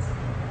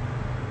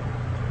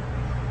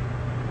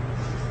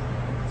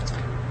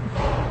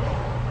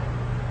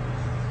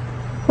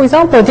 For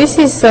example, this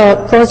is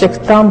a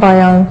project done by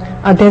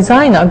a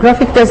designer, a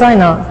graphic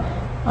designer.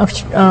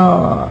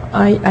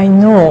 I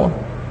know,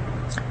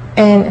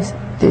 and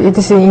this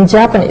is in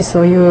Japanese,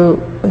 so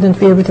you wouldn't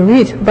be able to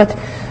read. But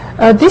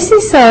this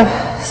is a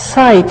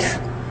site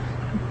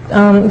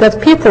that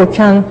people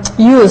can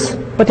use.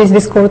 What is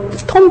this called?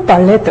 Tompa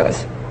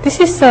letters. This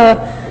is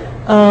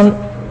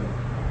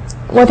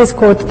what is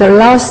called the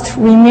last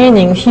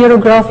remaining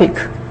hieroglyphic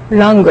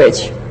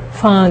language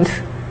found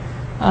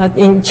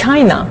in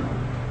China,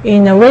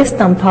 in the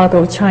western part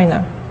of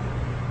China.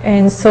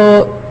 And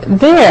so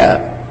there,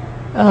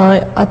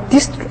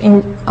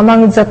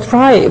 among the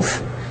tribe,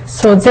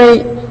 so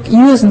they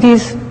use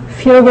these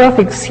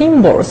hieroglyphic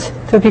symbols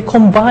to be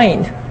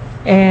combined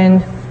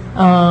and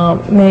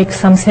make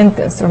some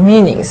sentence or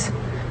meanings.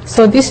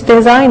 So this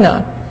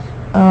designer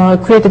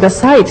created a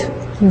site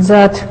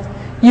that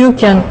you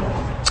can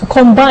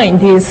combine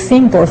these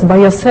symbols by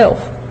yourself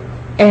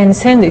and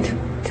send it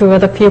to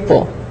other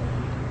people.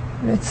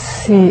 Let's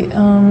see.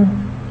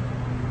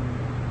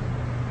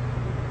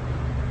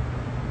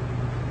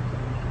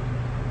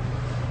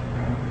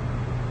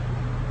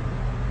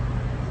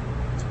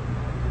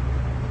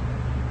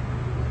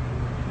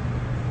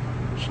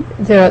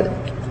 There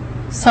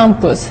are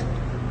samples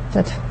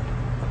that,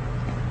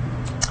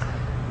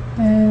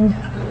 and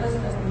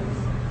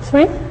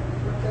sorry?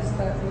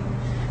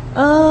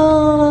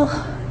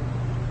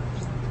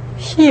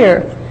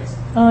 Here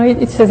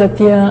it says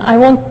that I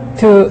want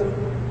to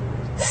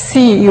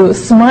see you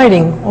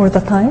smiling all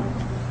the time,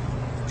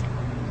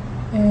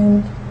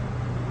 and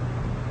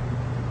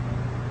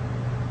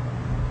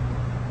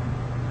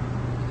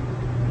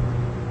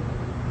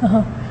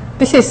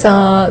this is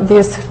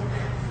this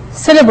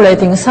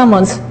celebrating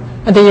someone's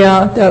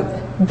the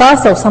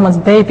birth of someone's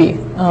baby,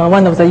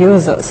 one of the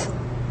users.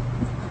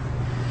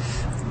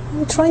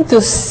 I'm trying to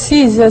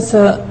see there's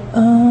a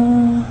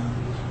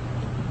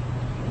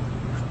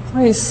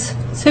nice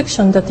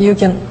section that you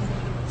can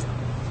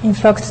in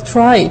fact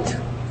try it.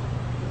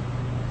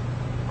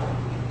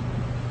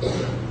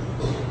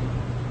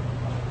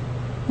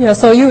 Yeah,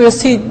 so you will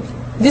see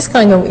this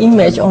kind of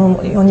image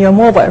on your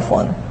mobile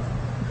phone.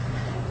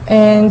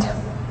 And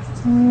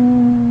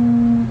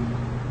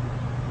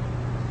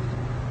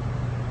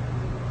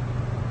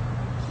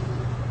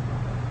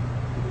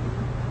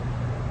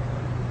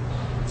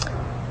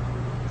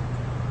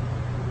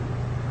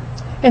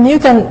And you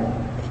can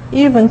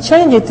even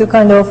change it to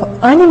kind of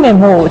anime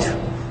mode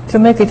to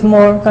make it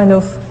more kind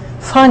of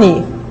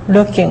funny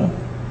looking.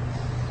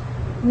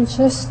 I'm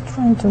just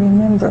trying to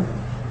remember.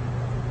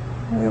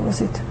 Where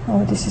was it?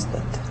 Oh, this is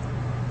that.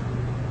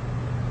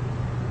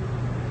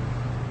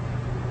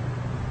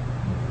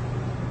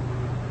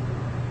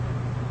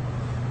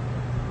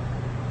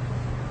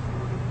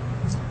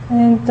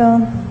 And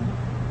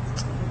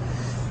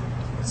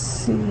let's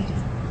see.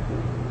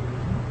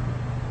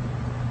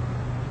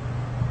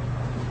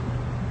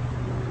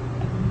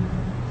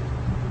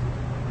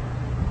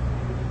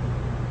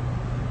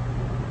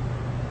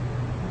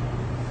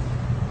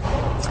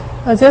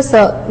 There's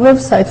a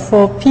website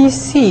for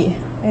PC,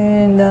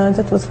 and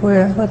that was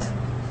what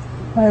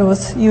I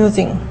was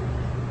using.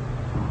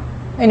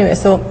 Anyway,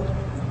 so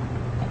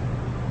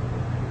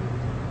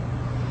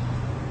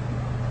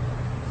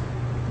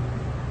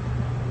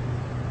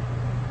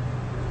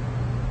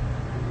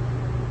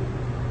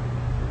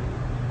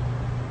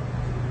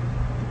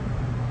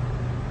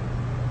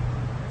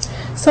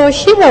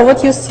here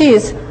what you see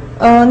is,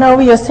 now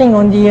we are seeing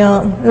on the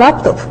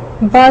laptop,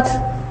 but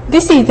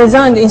this is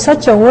designed in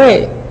such a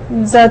way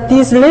that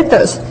these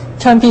letters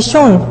can be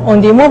shown on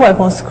the mobile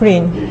phone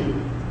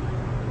screen.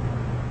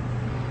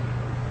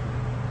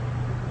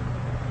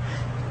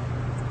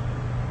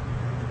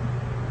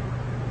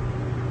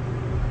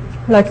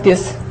 Like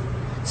this.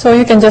 So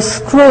you can just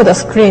scroll the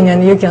screen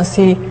and you can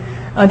see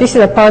this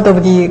is a part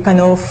of the kind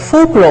of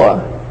folklore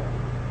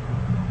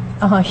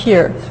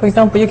here. For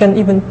example, you can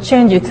even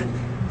change it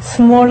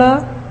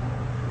smaller,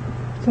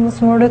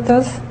 small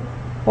letters,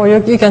 or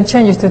you can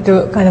change it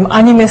to kind of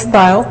anime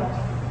style,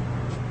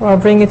 or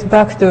bring it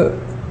back to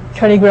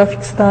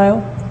calligraphic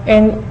style.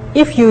 And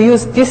if you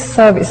use this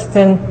service,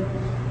 then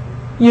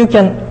you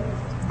can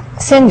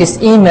send this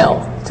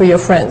email to your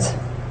friends.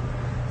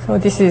 So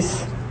this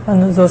is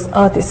one of those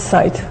artist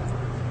sites.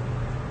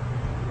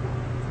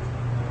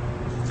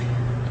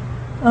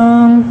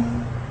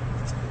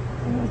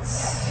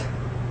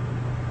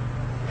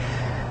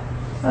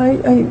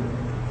 I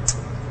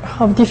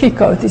have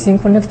difficulties in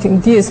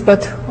connecting this,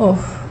 but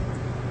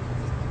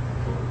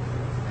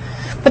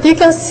But you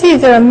can see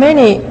there are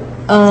many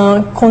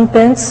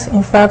contents.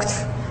 In fact,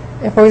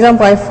 for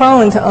example, I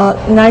found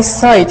a nice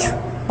site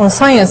on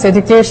science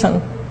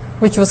education,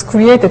 which was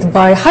created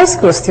by high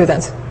school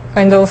students,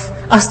 kind of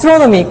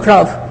astronomy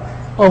club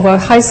of a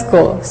high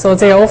school. So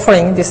they are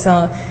offering this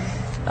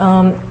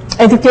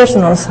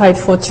educational site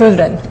for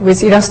children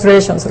with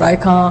illustrations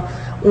like how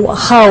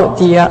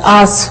the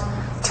Earth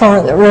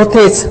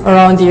rotates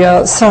around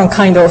the sun,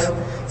 kind of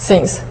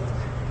things.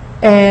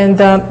 And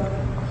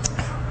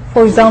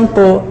for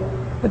example,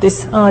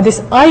 this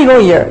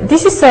iLawyer.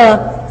 This is I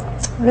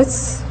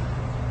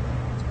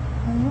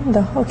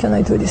wonder how can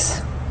I do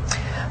this.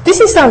 This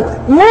is a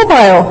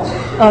mobile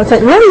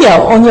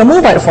lawyer on your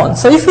mobile phone.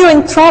 So if you're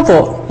in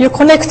trouble, you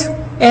connect,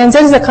 and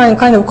there is a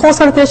kind of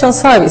consultation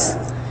service.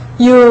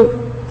 You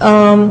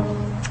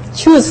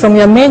choose from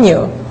your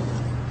menu.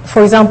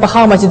 For example,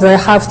 how much do I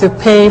have to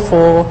pay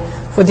for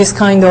this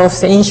kind of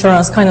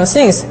insurance kind of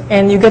things,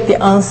 and you get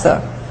the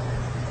answer.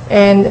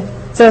 And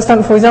there's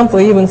some, for example,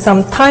 even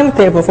some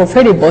timetable for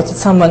ferry boats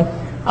someone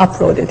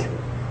uploaded,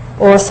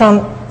 or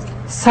some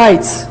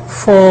sites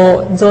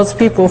for those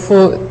people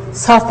who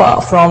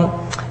suffer from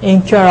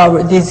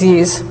incurable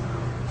disease,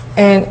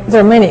 and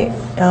there are many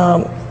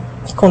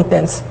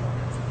contents.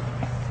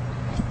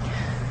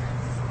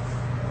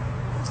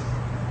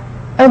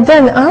 And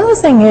then another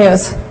thing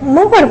is,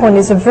 mobile phone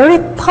is a very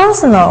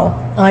personal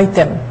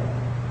item.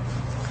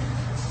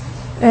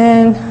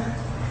 And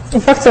in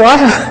fact, so I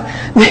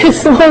have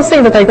this small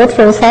thing that I got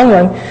from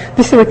someone.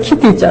 This is a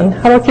kitty-chan,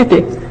 Hello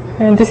Kitty,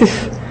 and this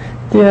is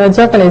the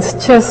Japanese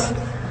chess.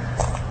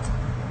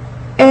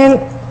 And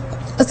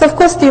so of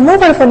course, the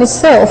mobile phone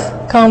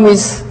itself comes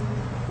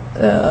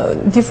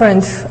with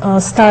different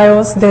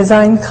styles,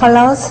 design,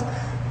 colors,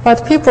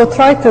 but people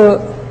try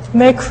to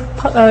make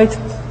it,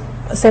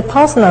 say,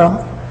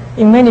 personal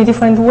in many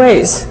different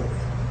ways.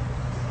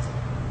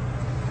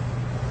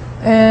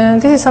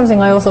 And this is something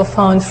I also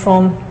found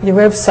from the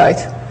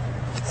website.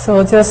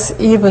 So just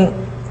even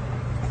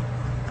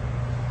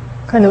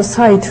kind of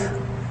site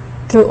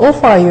to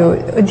offer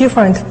you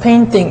different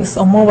paintings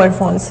on mobile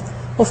phones.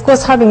 Of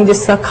course, having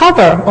this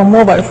cover on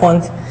mobile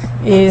phones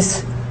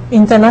is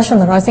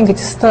international. I think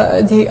it's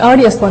the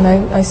earliest one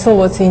I saw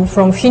was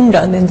from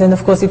Finland, and then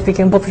of course it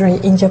became popular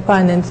in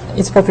Japan, and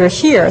it's popular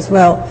here as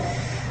well.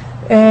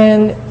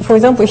 And for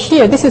example,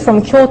 here, this is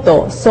from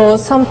Kyoto. So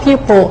some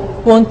people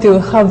want to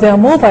have their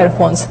mobile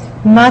phones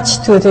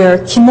match to their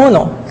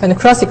kimono, kind of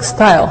classic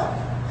style.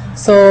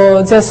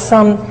 So there's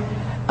some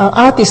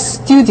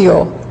artist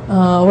studio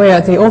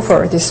where they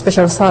offer this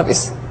special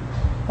service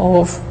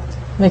of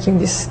making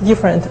this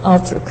different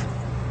outlook.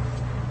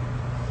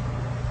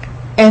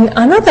 And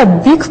another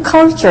big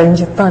culture in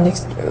Japan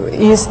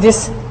is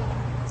this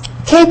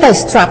keitai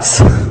straps.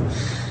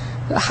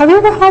 Have you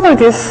ever heard of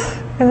this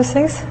kind of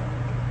things?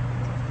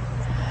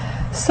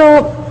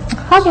 So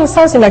having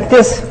something like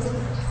this,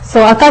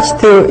 so attached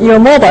to your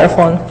mobile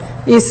phone,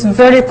 is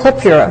very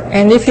popular.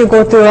 And if you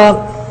go to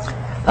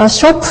a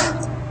shop,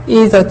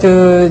 either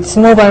to this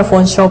mobile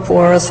phone shop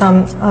or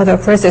some other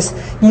places,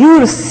 you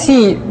will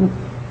see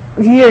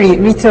really,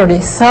 literally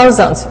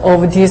thousands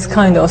of these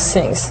kind of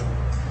things.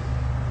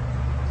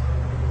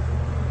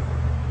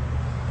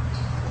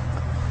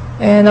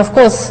 And of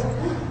course,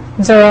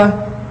 there are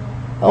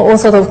all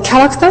sorts of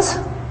characters.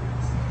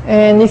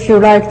 And if you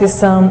like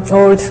this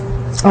old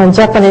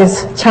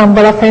Japanese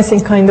chambara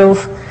fencing kind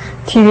of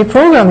TV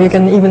program, you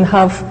can even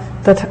have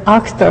that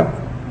actor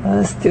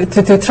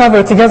to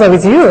travel together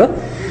with you.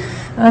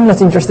 I'm not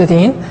interested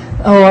in.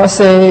 Or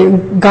say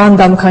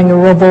Gundam kind of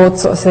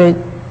robots, or say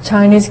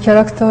Chinese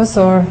characters,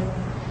 or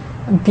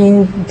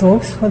bean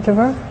dogs,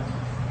 whatever.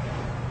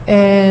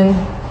 And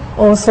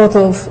all sorts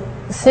of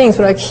things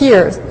like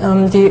here,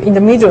 in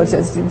the middle,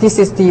 this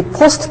is the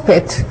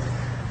post-pet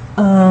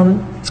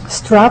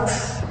strap.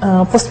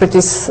 Post-pet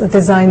is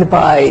designed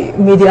by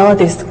media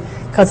artist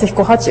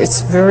Kazuhiko Hachi.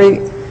 It's very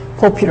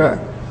popular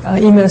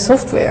email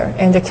software,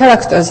 and the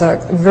characters are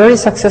very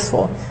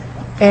successful.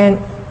 And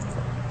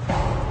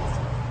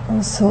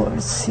also,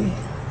 let's see.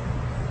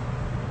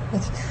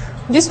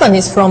 This one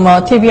is from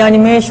TV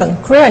animation,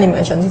 Korean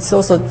animation. It's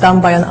also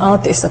done by an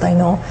artist that I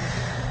know.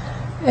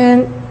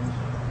 And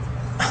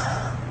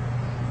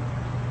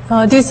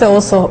these are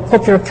also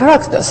popular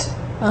characters.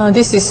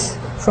 This is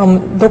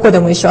from Doko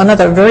Demo Issho,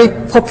 another very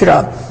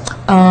popular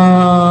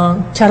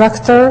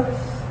character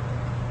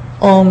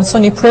on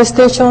Sony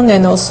PlayStation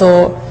and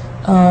also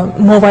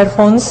mobile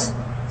phones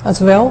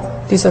as well.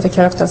 These are the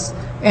characters.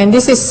 And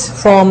this is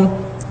from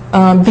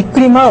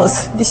Bikkuri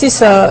Mouse. This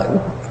is a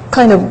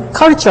kind of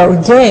cultural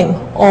game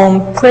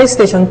on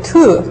PlayStation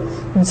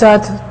 2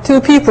 that two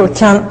people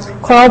can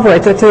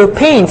collaborate to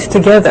paint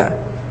together.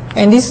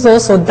 And this is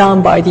also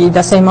done by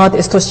the same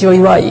artist, Toshio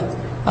Iwai,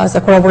 as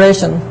a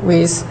collaboration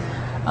with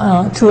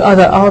two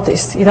other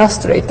artists,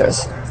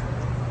 illustrators.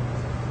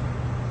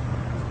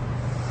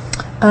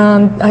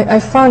 I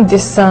found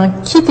this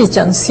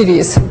Kitty-chan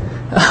series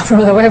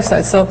from the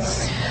website. So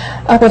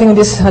according to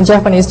this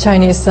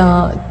Japanese-Chinese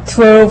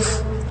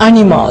 12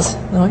 animals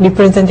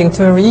representing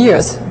 12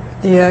 years,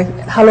 the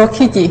Hello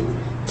Kitty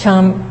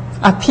can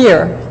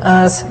appear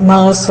as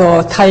mouse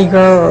or tiger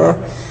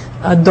or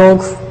a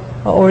dog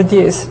or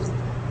this.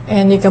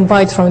 And you can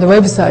buy it from the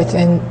website,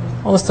 and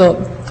also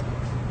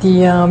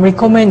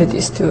recommend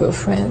this to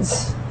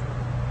friends.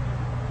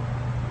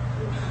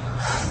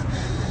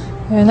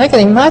 And I can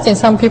imagine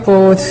some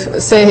people would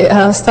say,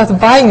 start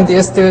buying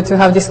this to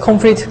have this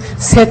complete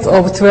set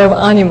of 12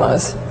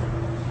 animals.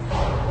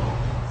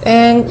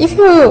 And if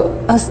you're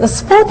a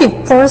sporty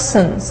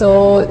person,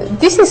 so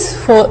this is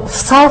for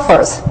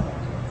surfers.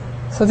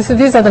 So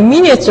these are the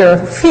miniature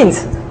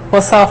fins for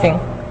surfing.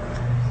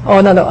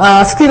 Oh,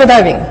 no, scuba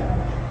diving.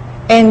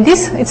 And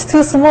this, it's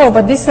too small,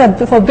 but this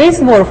is for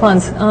baseball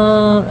fans.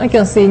 I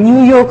can see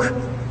New York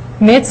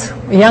Mets,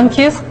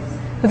 Yankees.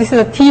 So this is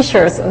a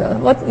T-shirts.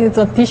 What is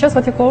the T-shirts?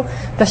 What you call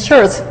the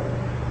shirts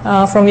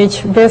from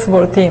each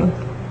baseball team.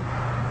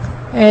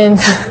 And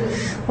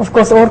of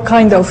course, all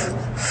kind of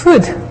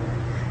food.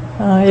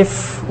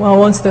 If one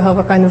wants to have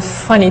a kind of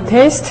funny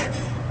taste,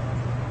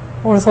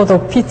 or sort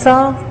of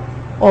pizza,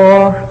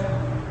 or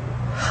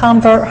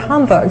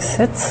hamburg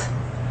sets,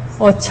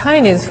 or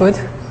Chinese food.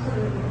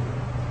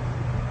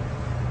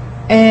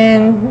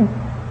 And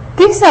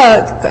these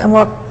are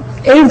more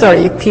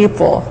elderly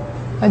people.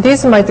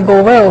 These might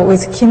go well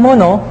with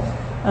kimono,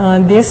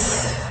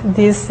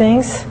 these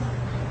things.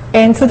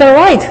 And to the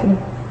right,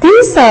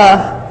 these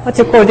are what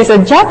you call this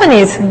a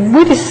Japanese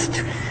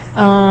Buddhist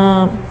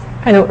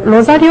kind of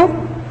rosario.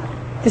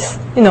 This,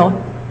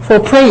 for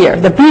prayer,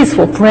 the beads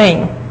for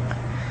praying.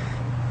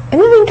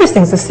 And it's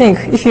interesting to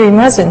think if you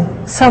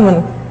imagine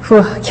someone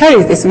who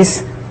carries this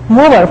with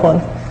mobile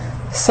phone.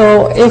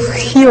 So if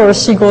he or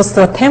she goes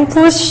to a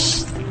temple,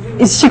 is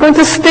she going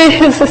to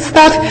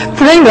start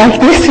praying like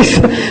this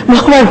with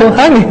mobile phone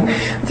hanging?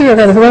 I think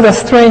that's a rather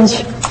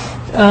strange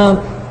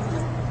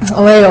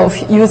way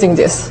of using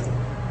this.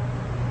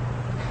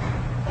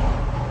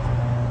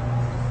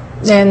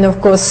 And of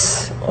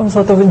course, all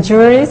sorts of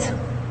jewelries.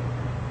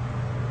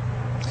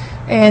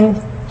 And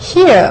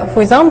here,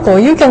 for example,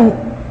 you can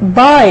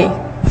buy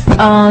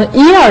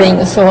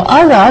earrings or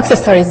other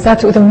accessories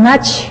that would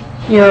match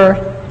your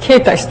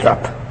keitai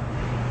strap.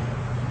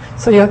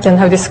 So you can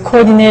have this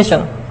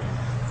coordination.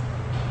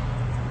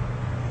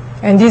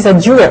 And these are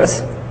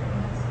jewels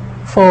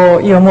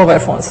for your mobile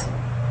phones.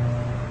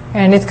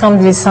 And it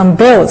comes with some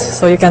bells,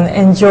 so you can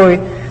enjoy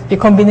the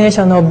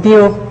combination of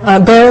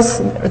bells,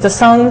 the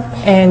sound,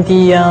 and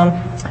the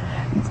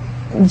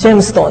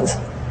gemstones,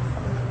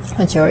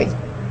 jewelry.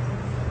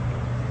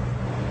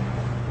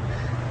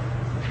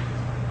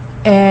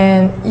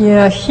 And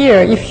yeah, here,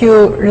 if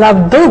you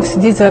love dogs,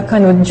 these are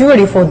kind of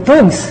jewelry for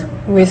dogs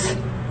with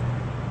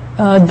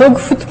dog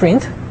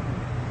footprint.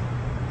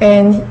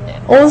 And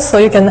also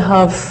you can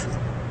have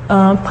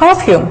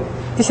perfume.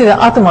 This is an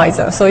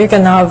atomizer, so you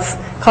can have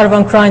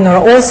Calvin Klein or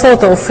all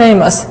sorts of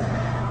famous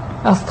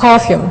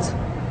perfumes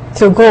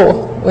to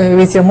go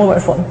with your mobile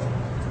phone.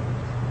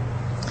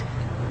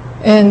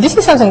 And this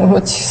is something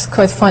which is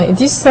quite funny.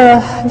 These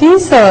are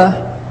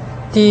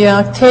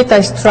the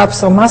tie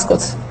straps or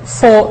mascots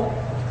for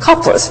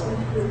couples,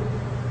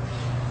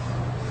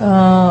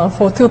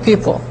 for two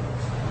people.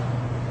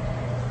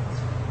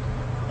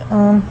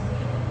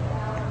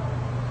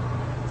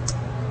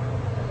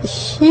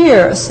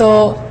 Here,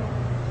 so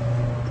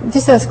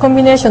this is a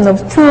combination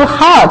of two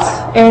hearts,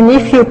 and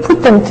if you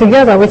put them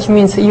together, which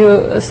means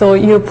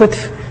you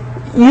put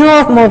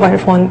your mobile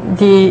phone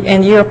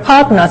and your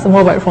partner's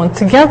mobile phone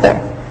together,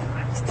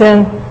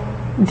 then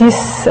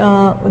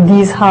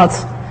these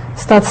hearts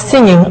start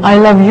singing "I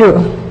love you,"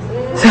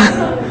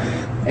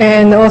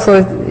 and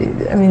also,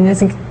 I mean, I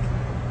think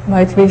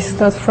might be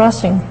start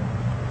flashing.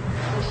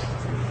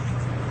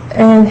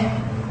 And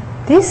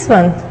this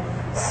one,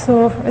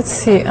 so let's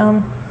see.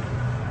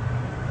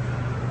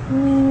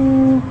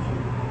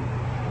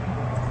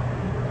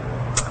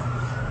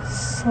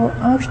 So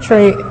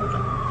actually,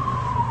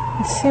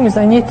 it seems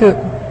I need to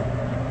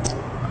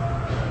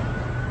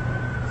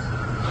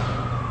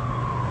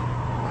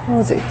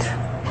close it.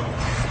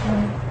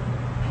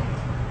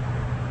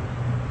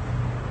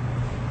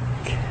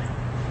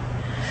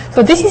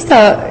 So this is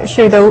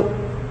actually the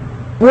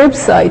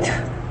website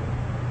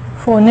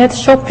for net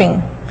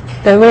shopping,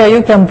 where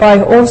you can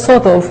buy all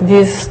sorts of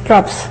these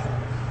straps.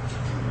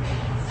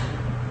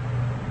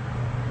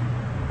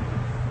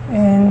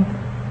 And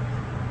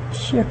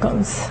here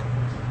comes.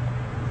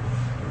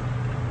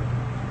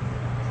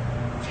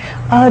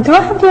 Do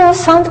I have the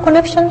sound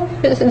connection?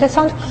 The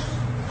sound?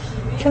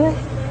 Can I?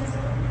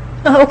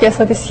 Oh, okay,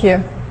 so this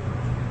here.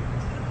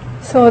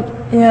 So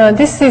yeah,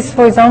 this is,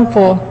 for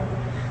example,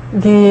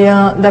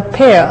 the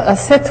pair, a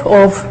set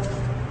of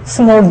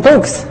small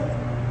dogs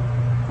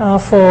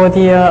for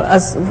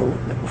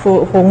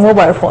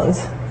mobile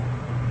phones.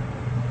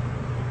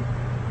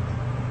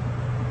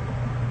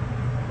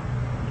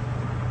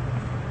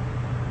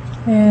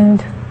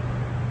 And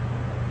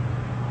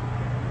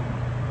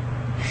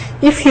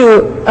if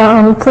you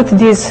put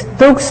these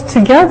dogs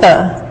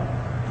together,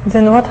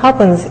 then what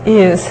happens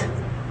is,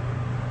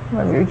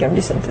 maybe we can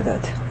listen to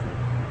that.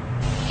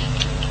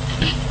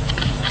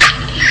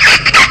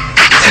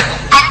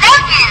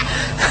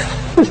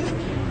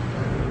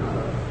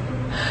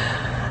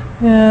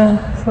 Yeah,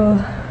 so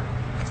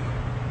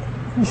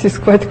this is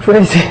quite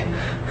crazy.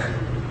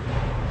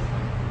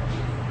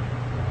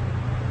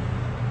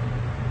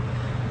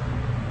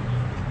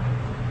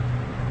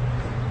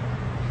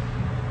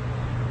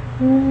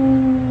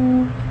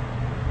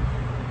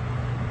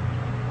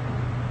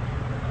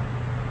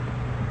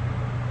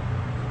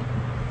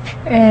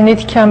 And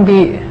it can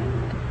be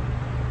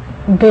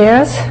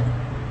bears,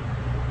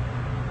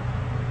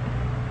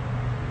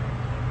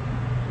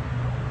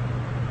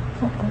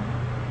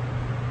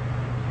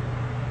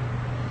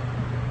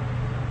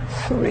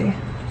 sorry.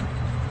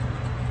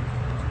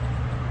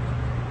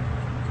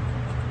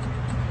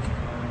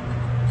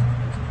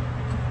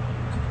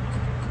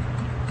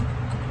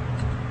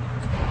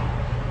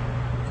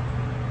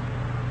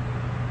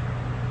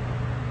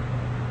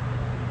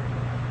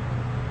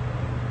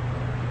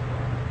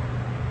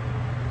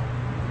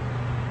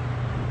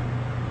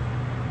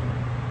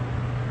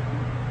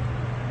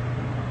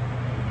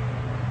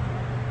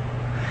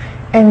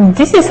 And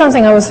this is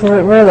something I was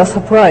rather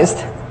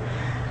surprised.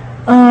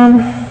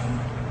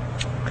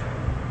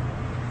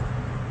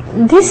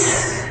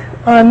 This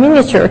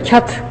miniature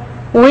cat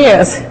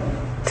wears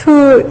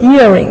 2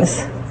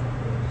 earrings,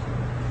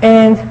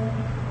 and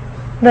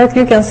like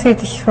you can see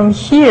it from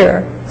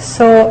here.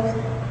 So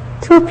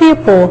 2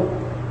 people,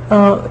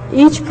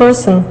 each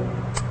person,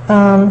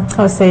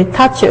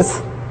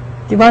 touches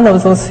one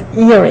of those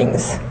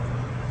earrings,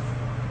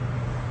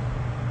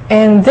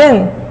 and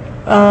then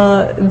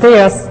they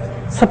are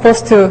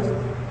supposed to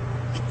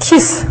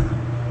kiss.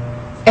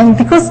 And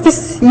because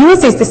this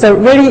uses this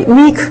very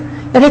weak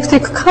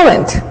electric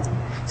current,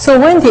 so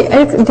when the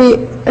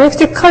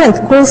electric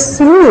current goes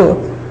through,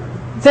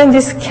 then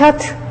this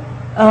cat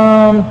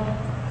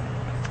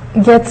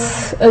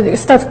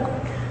starts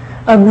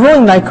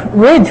growing like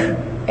red,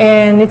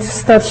 and it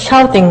starts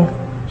shouting.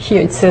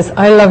 Here it says,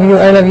 "I love you,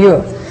 I love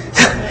you."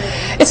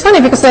 It's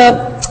funny because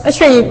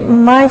actually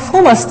my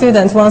former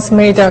student once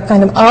made a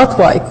kind of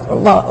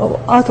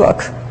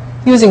artwork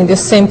using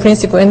this same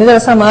principle, and there are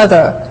some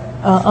other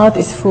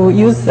artists who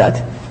use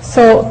that.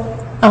 So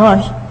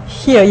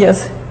here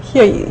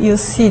you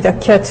see the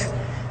cat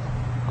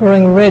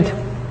growing red.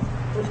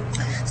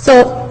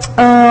 So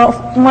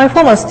my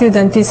former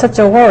student did such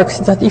a work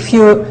that if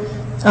you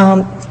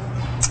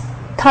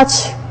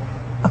touch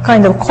a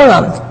kind of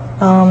column,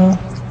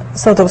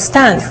 sort of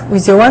stand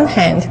with your one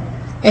hand,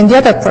 and the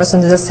other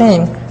person does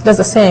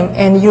the same,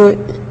 and you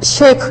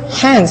shake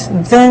hands,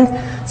 then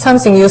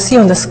something you see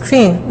on the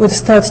screen would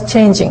start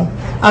changing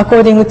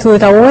according to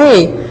the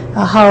way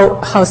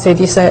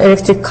this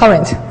electric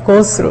current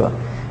goes through.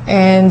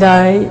 And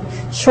I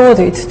showed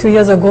it 2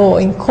 years ago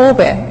in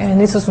Kobe, and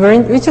which was very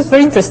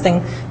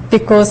interesting,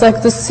 because I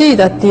could see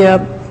that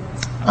the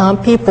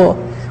people,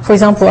 for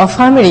example, a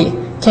family,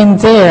 came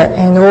there,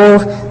 and all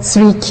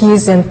 3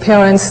 kids and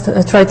parents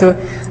tried to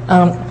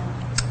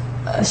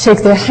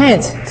shake their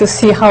hands to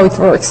see how it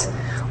works.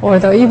 Or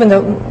even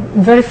the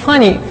very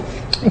funny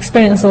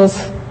experience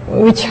was,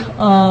 which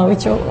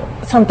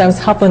sometimes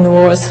happened,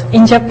 was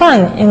in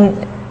Japan,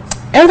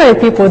 elderly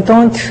people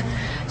don't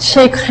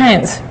shake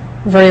hands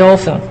very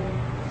often.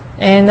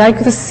 And I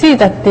could see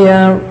that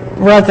the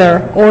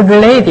rather old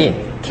lady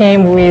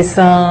came with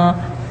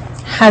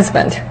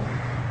husband,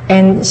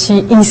 and she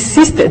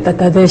insisted that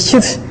they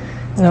should,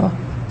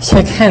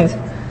 shake hands.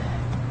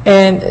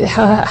 And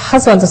her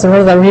husband was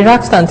rather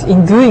reluctant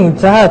in doing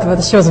that,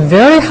 but she was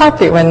very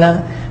happy when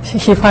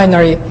he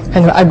finally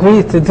kind of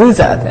agreed to do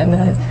that.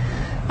 And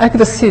I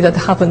could see that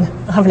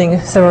happening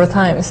several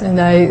times, and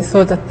I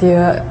thought that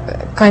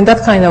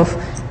that kind of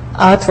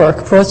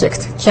artwork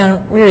project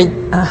can really,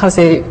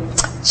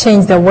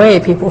 change the way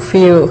people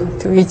feel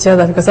to each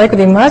other. Because I could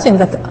imagine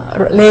that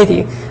a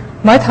lady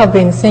might have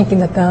been thinking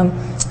that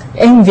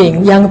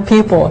envying young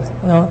people,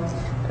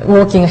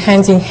 walking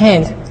hand in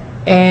hand,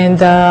 and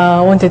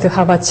wanted to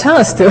have a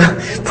chance to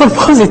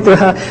propose it to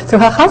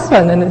her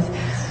husband, and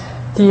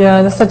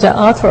such an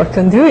artwork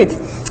can do it.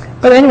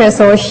 But anyway,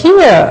 so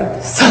here,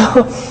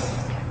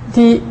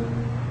 the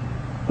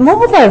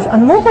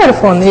mobile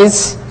phone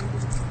is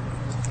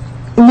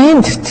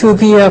meant to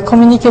be a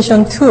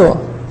communication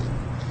tool,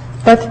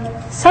 but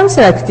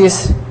something like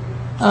this,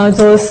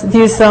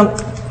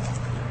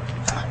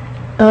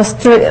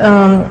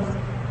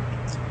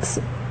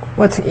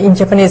 what in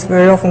Japanese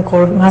very often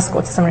called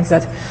mascot, something like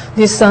that.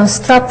 This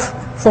strap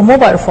for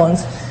mobile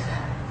phones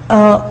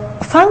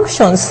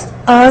functions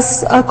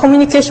as a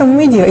communication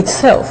media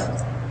itself.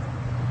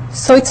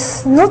 So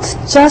it's not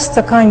just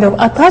a kind of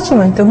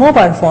attachment to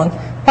mobile phone,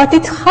 but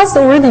it has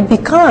already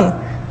become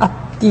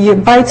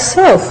by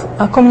itself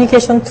a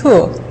communication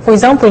tool. For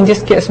example, in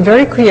this case,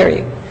 very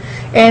clearly.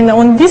 And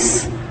on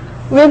this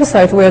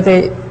website where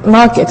they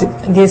market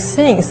these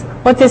things,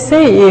 what they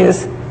say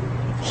is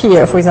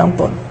here, for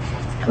example,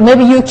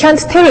 maybe you can't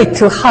tell it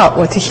to her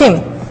or to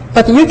him,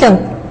 but you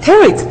can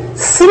tell it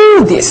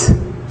through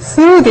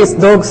these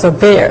dogs or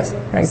bears,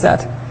 like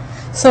that.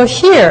 So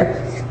here,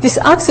 this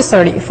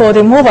accessory for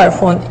the mobile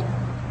phone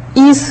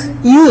is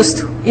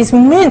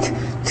meant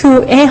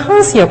to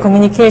enhance your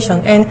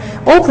communication and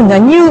open a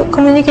new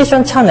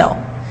communication channel.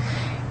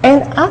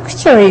 And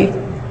actually,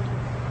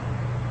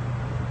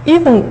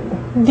 even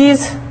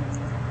these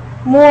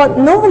more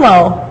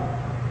normal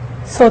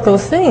sort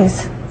of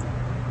things,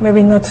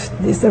 maybe not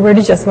this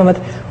religious one, but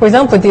for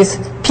example, this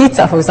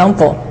pizza, for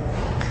example,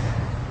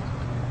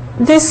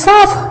 they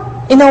serve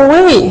in a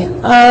way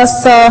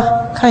as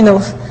a kind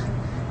of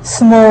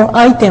small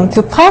item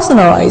to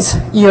personalize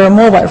your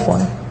mobile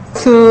phone,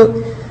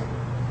 to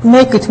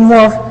make it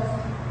more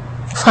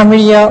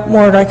familiar,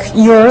 more like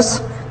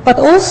yours, but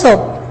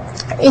also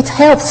it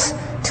helps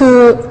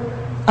to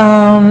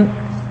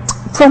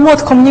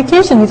promote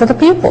communication with other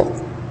people.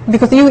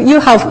 Because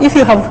if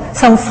you have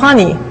some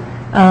funny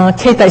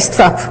keitai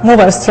strap,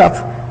 mobile strap,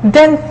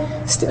 then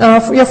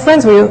your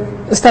friends will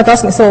start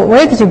asking, so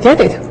where did you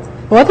get it?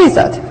 What is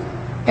that?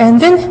 And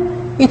then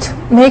it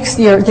makes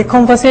the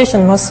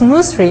conversation more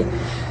smoothly.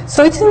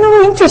 So it's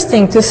very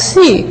interesting to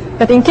see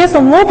that in case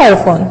of mobile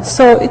phone,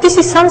 so this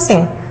is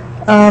something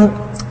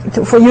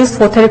used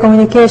for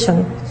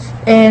telecommunication.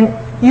 And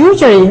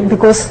usually,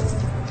 because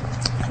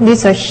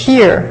these are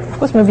here, of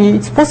course maybe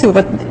it's possible,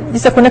 but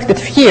these are connected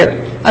here,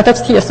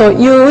 attached here, so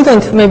you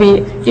wouldn't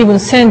maybe even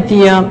send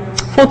the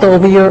photo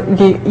of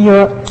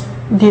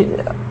the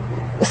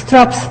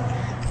straps.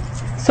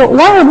 So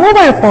while a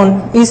mobile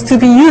phone is to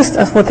be used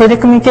as for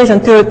telecommunication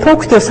to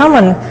talk to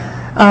someone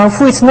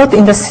who is not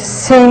in the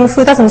same,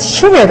 who doesn't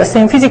share the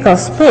same physical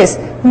space,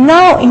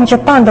 now in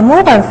Japan the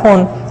mobile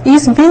phone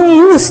is being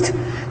used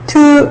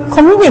to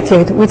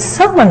communicate with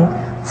someone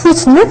who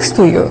is next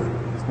to you,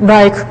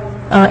 like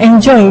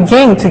enjoying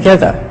game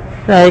together,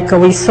 like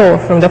we saw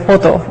from the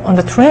photo on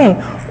the train,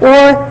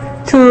 or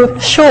to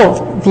show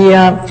the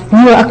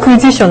new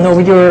acquisition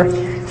of your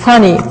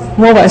funny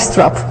mobile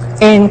strap,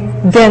 and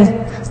then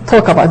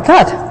talk about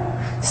that.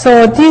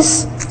 So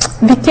this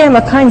became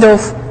a kind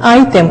of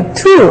item,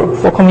 tool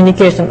for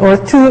communication, or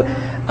to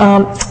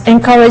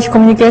encourage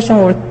communication,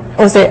 or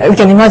say, you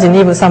can imagine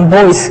even some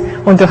boys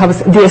want to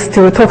have this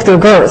to talk to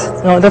girls,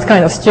 that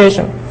kind of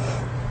situation.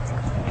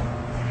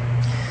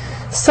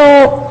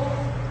 So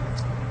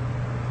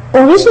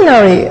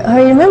originally,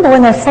 I remember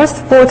when I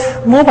first bought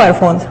mobile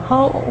phones,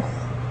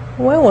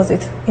 where was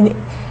it?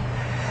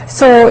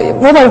 So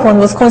mobile phone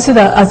was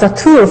considered as a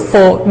tool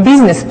for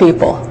business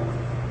people.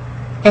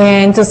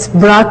 And just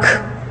black,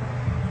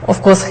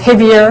 of course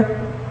heavier,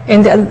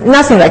 and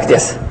nothing like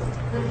this.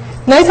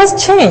 Now it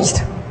has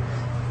changed,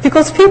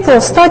 because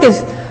people started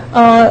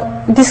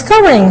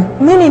discovering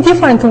many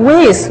different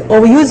ways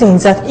of using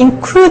that,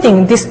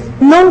 including this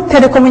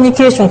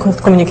non-telecommunication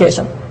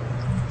communication.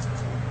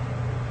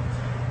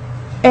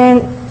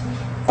 And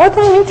what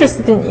I'm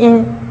interested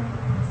in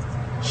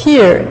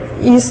here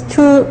is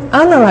to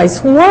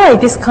analyze why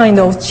this kind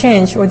of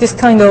change, or this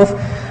kind of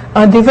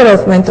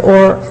development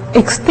or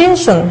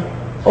extension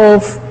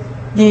of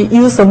the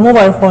use of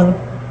mobile phone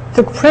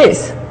took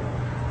place.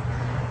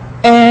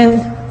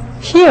 And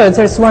here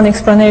there's one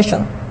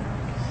explanation.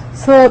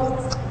 So,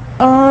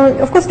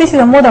 of course this is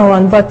a modern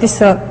one, but this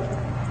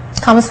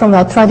comes from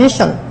a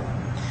tradition.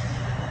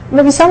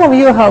 Maybe some of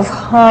you have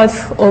heard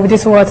of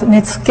this word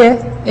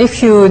netsuke.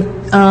 If you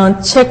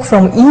check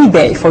from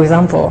eBay, for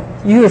example,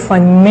 you will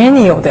find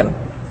many of them.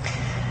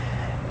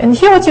 And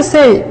here what you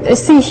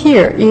see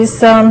here is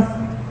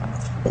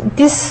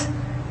this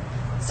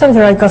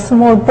something like a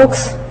small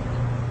box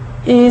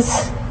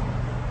is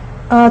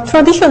a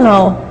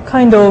traditional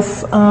kind of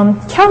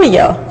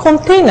carrier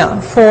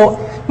container for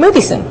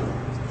medicine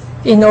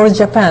in old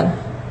Japan.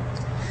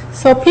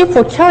 So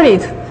people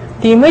carried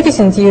the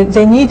medicines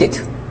they needed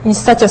in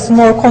such a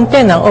small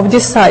container of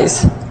this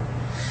size.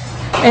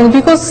 And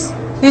because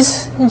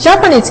with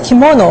Japanese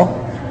kimono,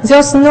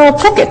 there's no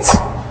pockets.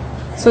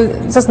 So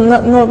there's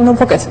no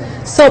pockets.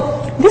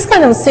 So these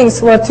kind of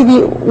things were to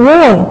be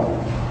worn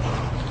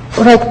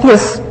like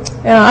this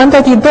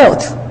under the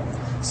belt.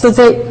 So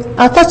they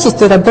attach it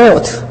to the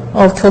belt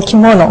of the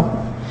kimono.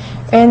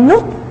 And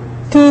not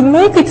to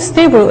make it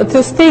stable,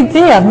 to stay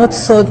there, not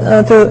so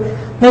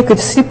to make it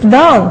slip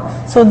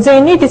down. So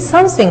they needed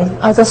something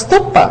as a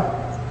stopper.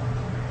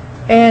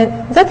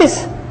 And that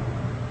is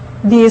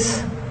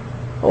this,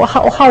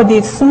 how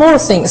these small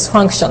things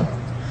function.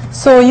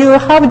 So you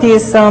have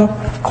this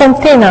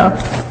container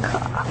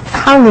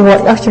hanging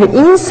actually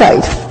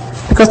inside,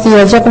 because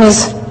the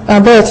Japanese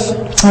belt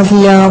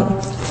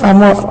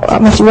are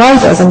much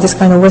wider than this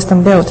kind of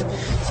Western belt.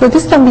 So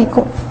this can be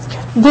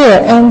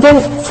there, and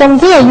then from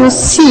there you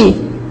see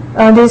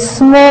this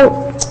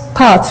small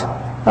part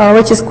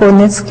which is called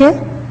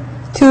netsuke,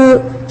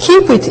 to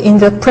keep it in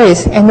the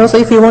place. And also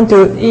if you want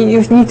to,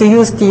 you need to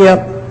use the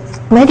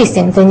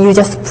medicine, then you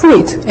just pull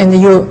it and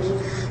you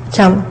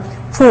can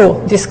pull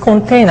this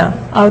container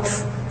out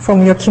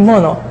from your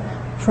kimono,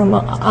 from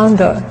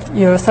under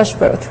your sash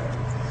belt.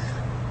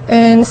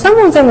 And some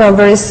of them are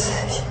very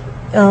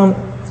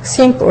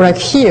simple, like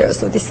here.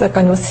 So this is a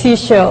kind of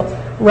seashell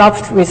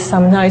wrapped with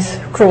some nice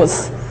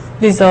clothes.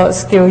 These are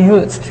still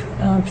used.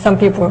 Some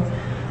people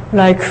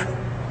like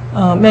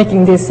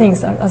making these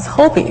things as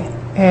hobby,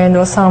 and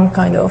or some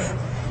kind of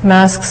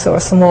masks or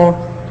small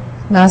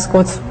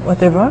mascots,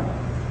 whatever.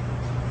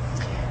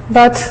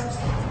 But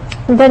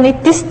then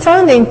this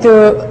turned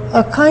into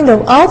a kind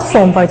of art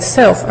form by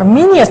itself, a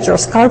miniature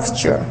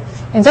sculpture.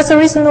 And that's the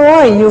reason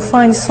why you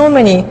find so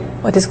many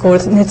what is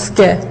called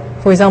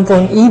netsuke, for example,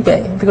 on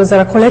eBay, because there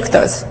are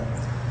collectors.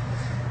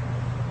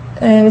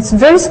 And it's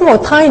very small,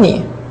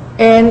 tiny,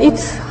 and it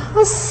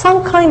has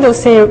some kind of,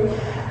 say,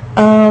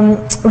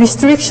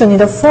 restriction in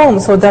the form,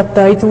 so that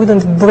it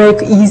wouldn't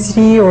break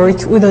easily, or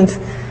it wouldn't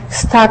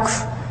stack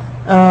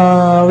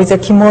with a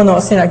kimono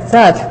or something like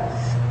that.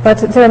 But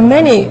there are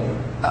many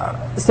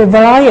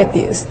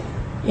varieties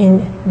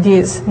in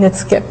these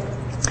netsuke.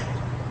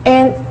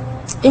 And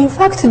in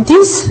fact,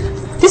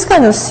 this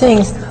kind of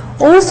things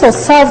also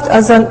served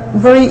as a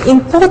very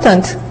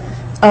important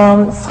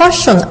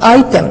fashion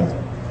item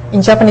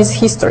in Japanese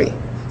history.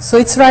 So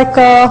it's like,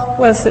 well,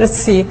 let's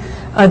see,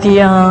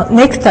 the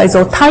neckties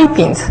or tie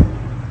pins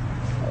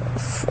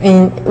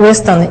in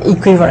Western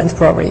equivalent,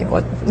 probably,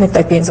 or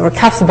necktie pins or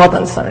cuff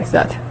buttons, something like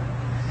that.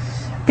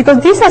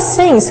 Because these are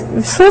things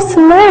so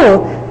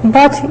small,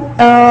 but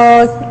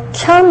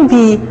can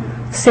be,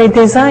 say,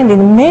 designed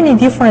in many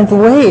different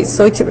ways.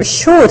 So it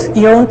showed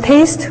your own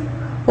taste,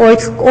 or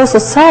it also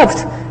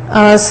served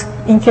as,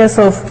 in case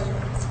of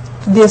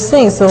these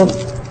things, so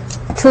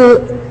to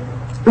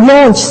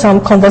launch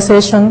some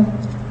conversation,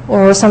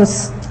 or some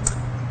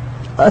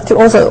to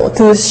also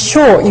to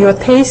show your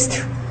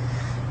taste,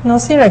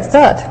 things like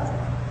that.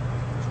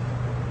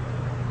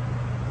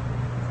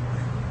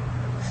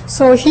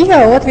 So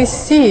here, what we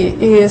see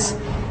is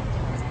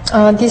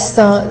this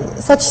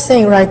such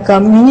thing like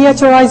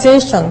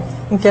miniaturization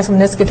in case of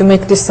netsuke, to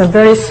make this a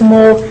very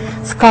small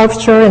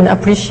sculpture and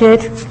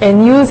appreciate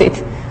and use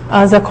it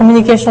as a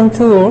communication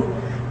tool,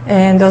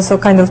 and also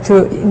kind of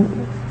to,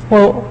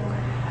 well,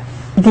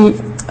 the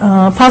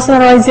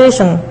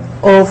personalization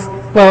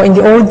of, well, in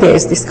the old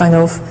days, this kind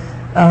of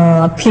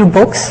pill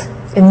box,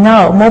 and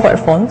now mobile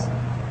phones.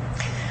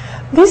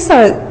 These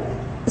are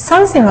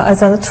something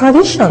as a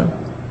tradition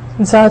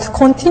that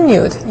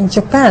continued in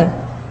Japan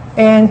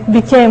and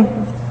became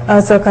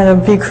as a kind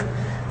of big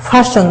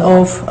fashion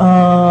of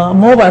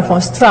mobile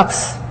phone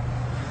straps.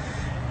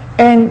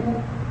 And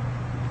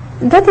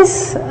that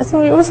is, I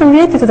think, also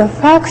related to the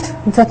fact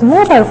that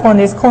mobile phone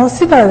is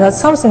considered as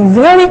something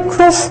very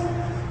close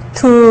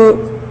to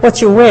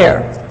what you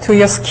wear, to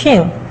your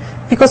skin.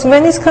 Because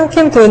when it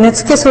came to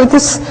netsuke, so it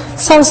is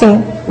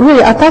something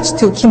really attached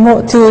to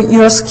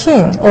your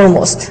skin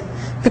almost.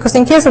 Because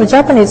in case of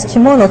Japanese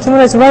kimono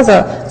is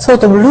rather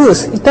sort of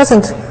loose. It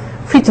doesn't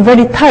fit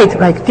very tight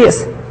like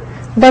this.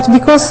 But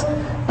because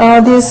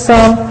this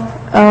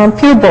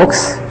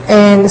pillbox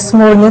and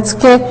small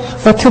netsuke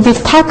were to be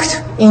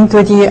tucked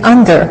into the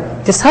under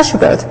the sash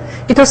belt,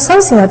 it was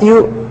something that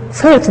you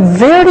felt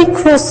very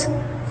close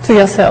to to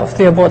yourself,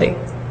 to your body.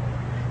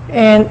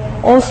 And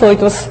also it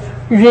was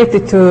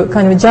related to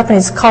kind of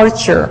Japanese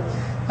culture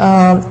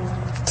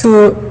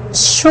to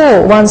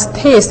show one's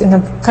taste in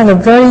a kind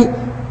of very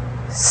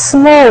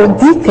small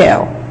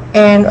detail.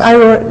 And I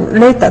will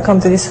later come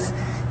to this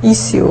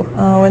issue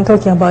when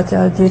talking about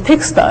the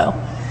textile.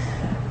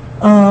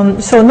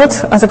 So not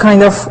as a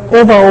kind of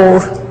overall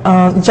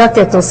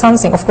jacket or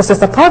something, of course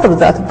that's a part of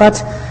that,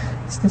 but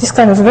this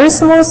kind of very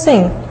small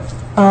thing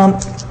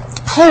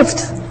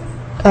helped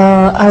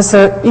as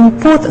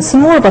a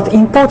small but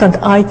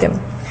important item.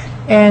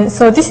 And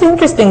so this is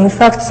interesting, in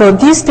fact. So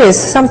these days,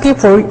 some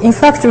people, in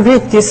fact,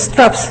 read these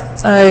straps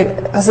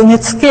as a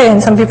net scale,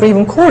 and some people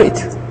even call it.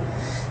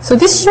 So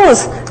this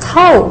shows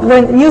how,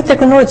 when new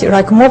technology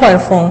like mobile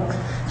phone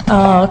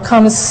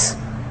comes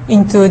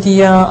into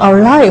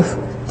our life,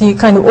 the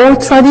kind of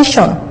old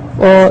tradition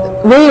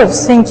or way of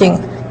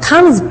thinking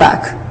comes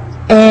back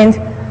and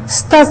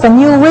starts a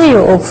new way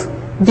of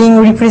being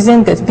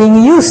represented,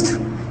 being used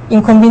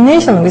in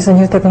combination with a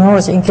new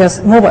technology, in case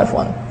mobile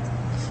phone.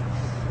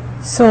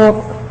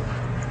 So,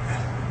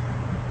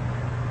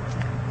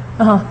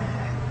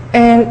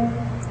 and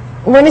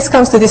when it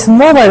comes to this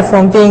mobile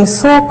phone being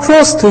so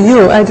close to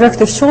you, I'd like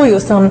to show you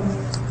some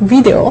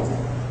video.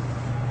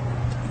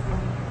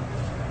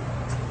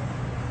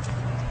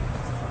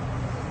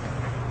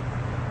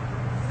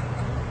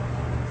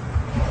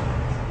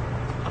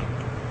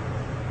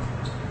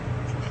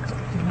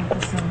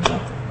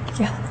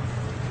 Yeah.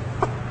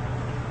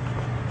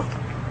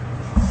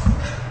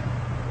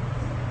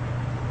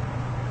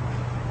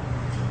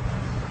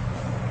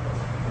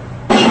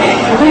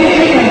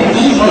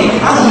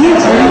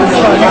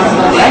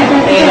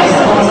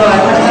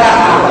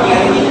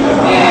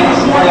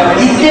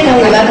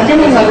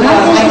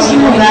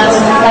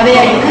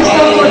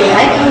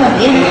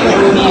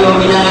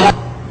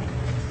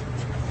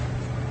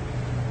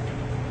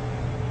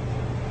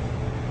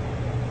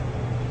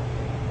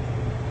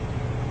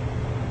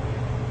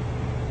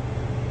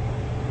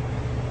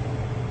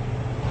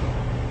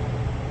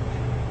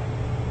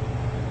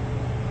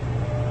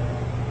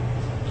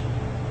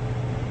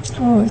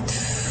 Oh,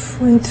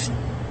 it went.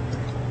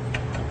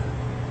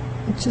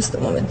 Just a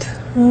moment.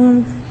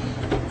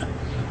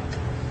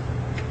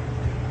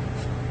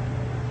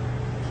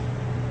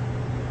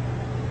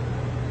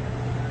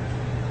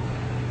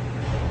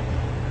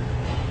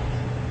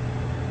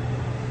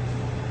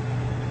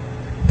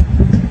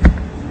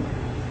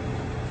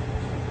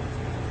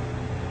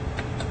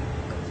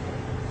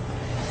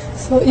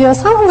 So yeah,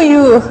 some of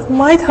you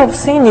might have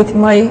seen it in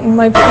my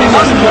previous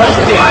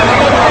project.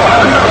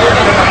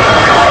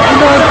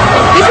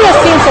 This is a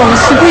scene from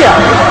Shibuya,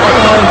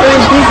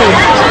 very busy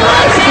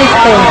street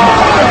corner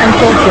in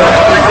Tokyo.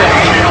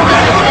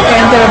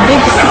 And there are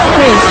big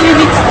screens, 3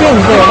 big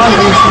screens there. One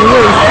is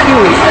really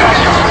huge.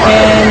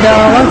 And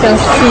one can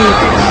see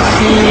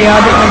the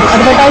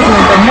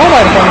advertisement of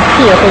mobile phones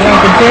here, for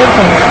example,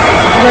 Dayton,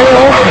 very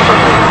often.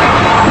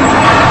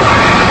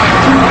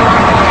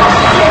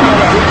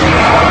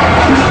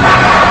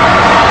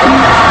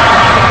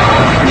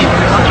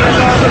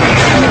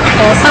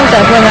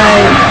 Sometimes when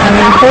I'm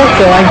in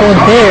Tokyo, I go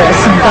there,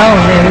 sit down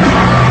and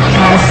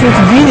shoot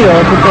video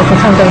because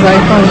sometimes I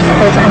find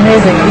quite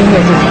amazing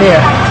images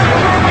there.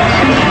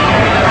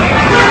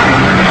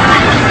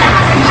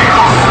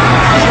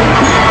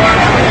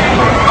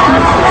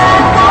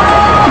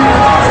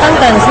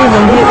 Sometimes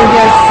even these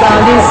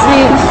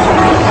 3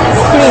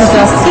 screens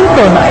are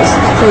synchronized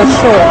to a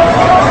show.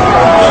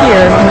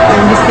 Here,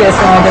 in this case,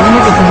 the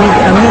music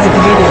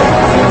video,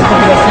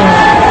 popular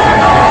singer.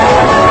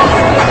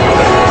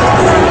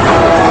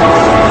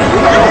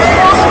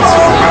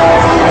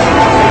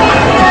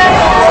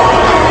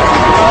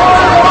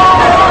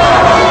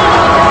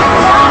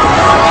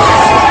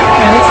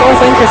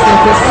 Interesting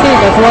to see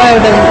that while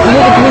the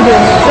music video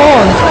is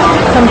shown,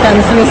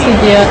 sometimes you see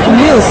the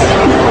news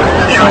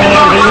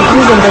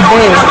using the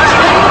day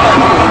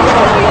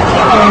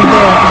from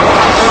there.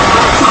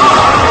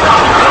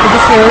 It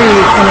is very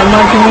kind of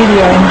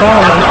multimedia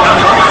environment.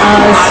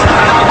 As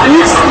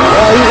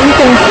you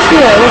can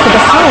hear also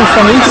the sound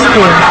from each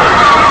screen.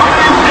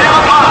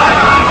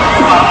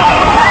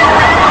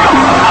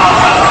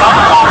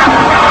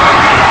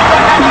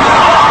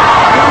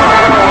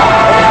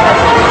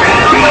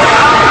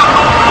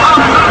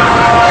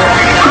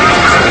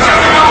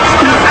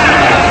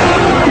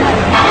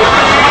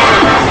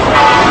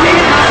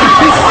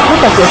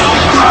 Look at this.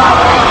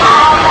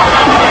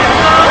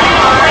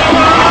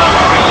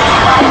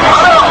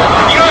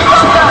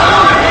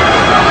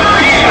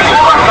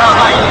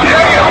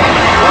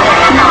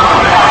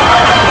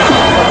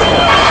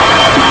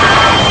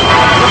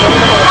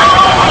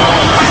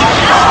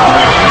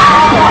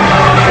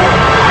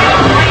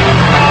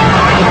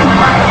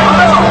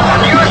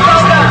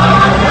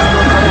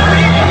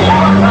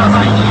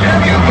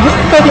 This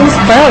is quite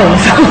inspiring.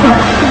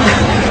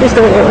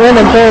 When a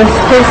girl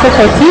takes off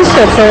her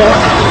t-shirt, so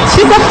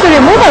she's actually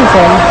a mobile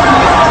phone.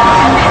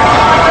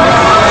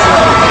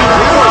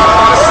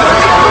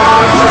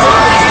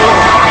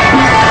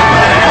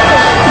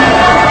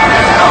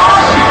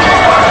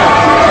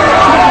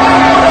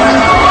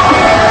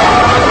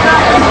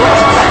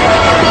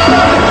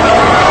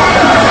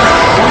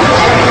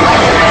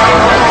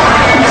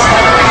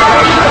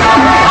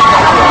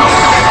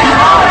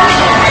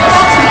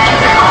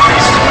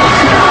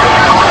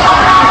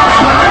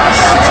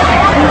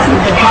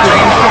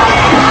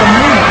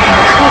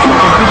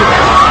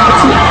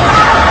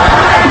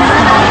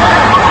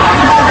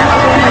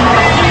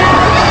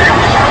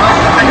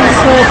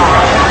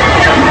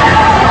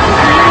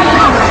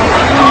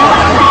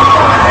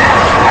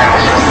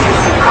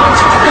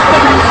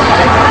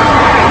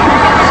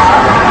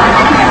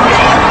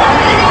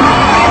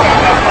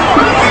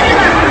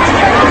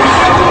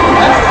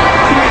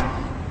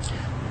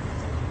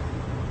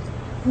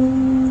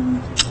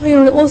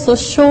 also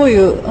show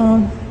you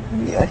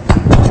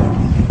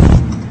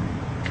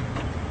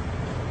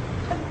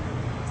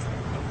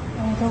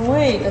the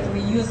way that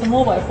we use the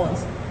mobile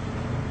phones.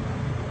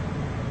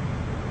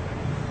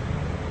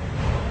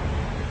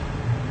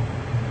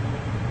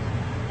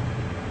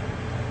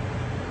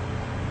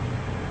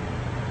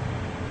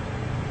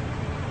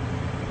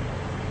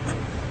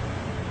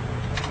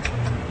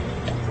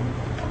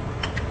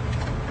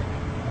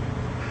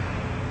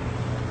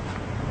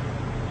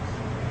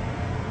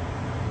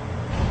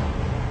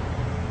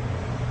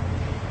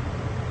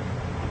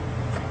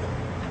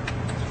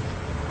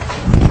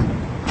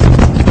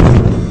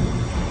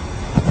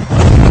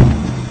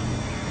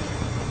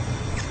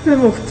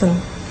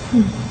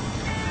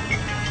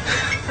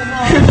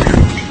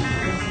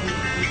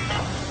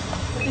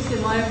 This is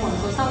my iPhone,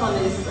 so someone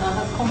has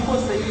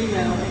composed the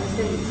email and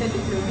sent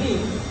it to me,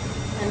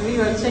 and we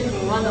were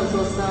checking one of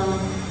those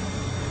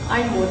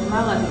iPhone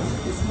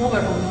magazines, this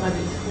mobile phone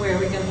magazines, where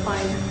we can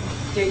find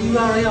the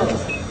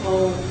URLs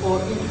or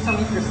some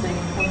interesting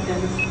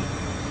content.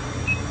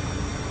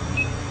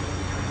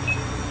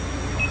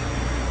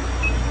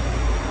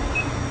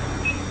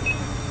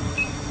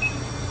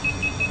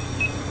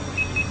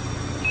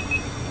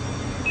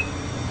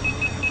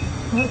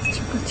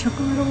着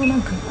メロもな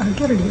んかギ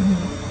ャラリーも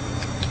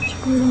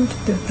着メロもちょっ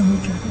とやってもいい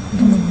けど、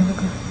どんなものだ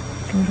からい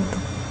ろいろと。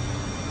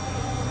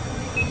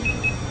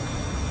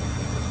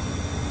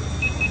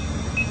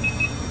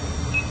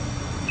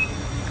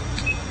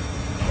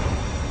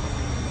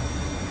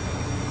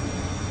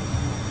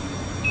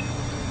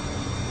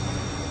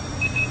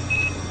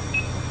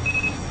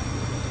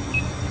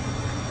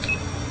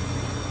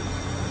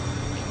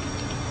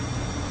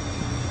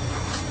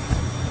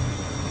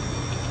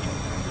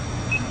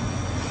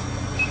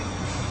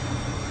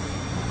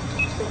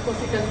Of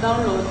course, you can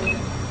download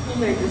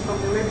images from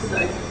the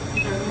website.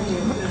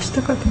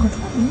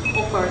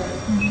 Offered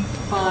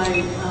by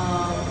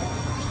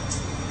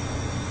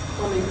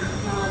comic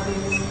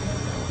magazines,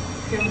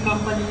 film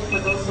companies,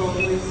 but also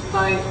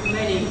by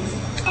many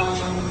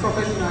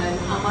professional and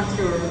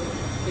amateur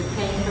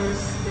painters.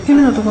 絵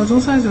のと画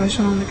像サイズは一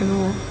緒なんだけど、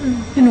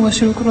絵のが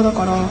白黒だ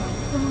から、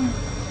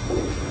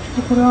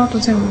これはあと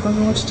全部画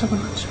像がちっちゃく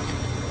なっちゃう。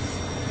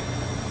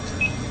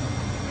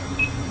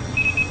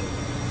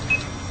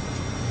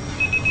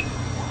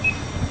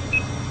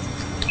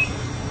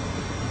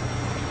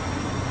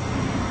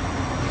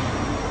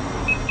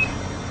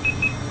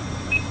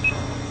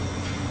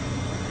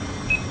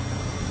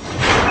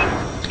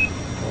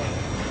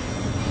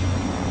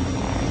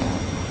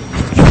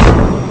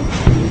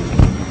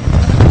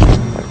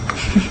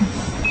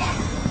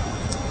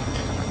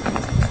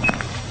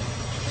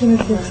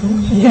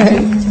Yeah,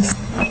 it just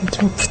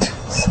dropped.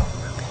 So.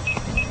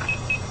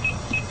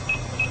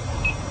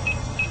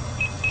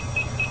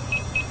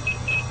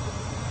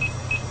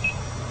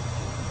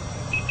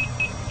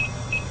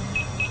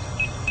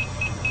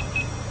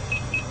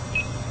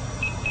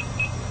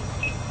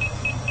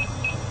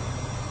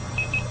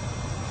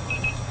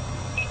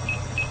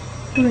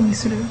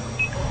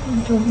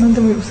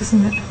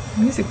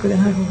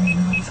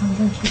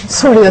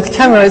 Sorry, that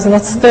camera is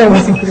not stable.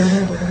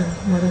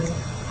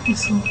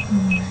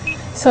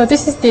 So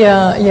this is the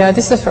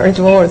this is very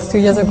old, 2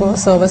 years ago.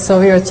 So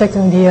we were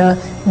checking the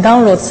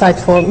download site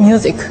for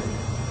music.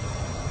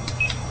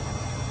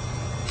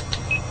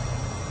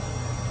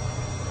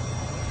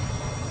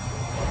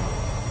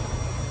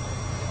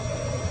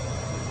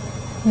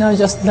 Now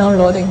just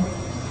downloading.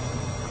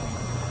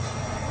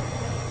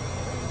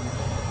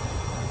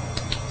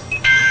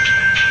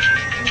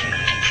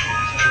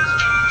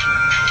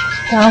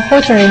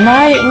 Unfortunately,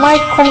 my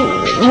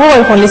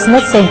mobile phone is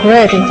not so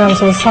great in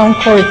terms of sound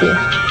quality.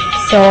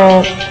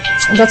 So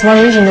that's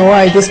one reason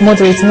why this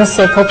model is not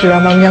so popular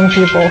among young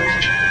people.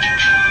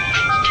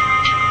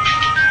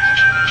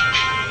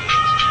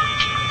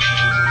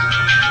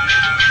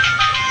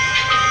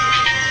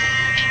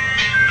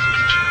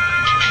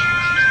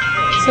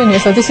 So anyway,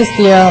 so this is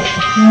the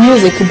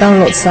music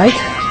download site.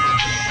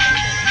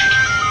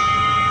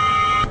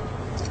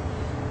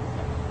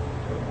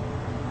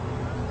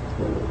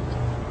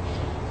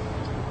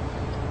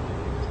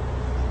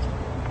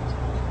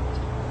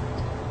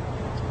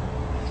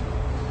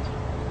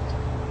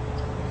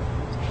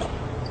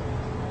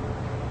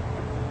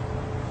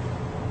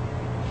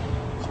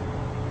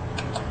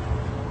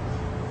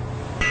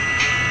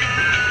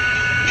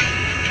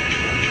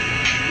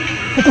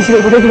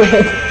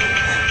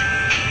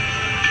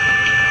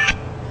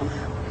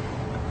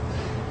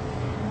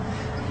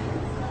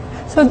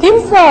 So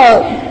these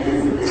are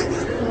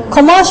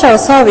commercial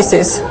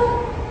services,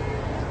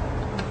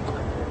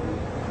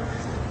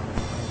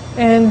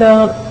 and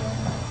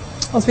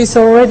as we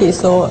saw already,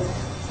 so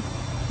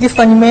GIF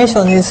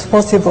animation is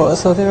possible.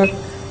 So there are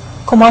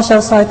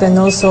commercial sites and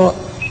also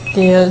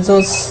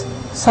those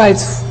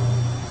sites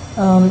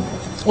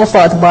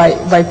offered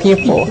by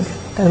people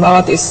and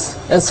artists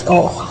as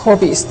or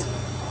hobbyists.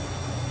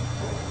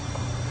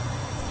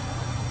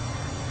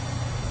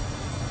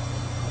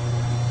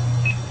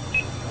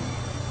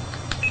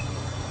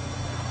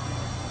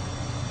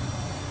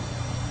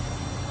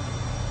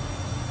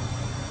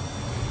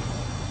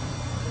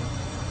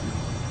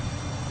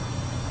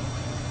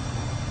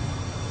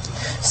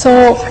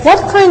 So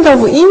what kind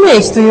of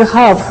image do you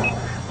have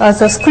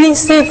as a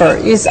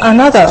screensaver is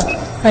another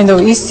kind of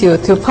issue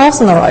to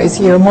personalize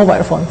your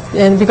mobile phone.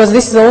 And because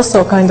this is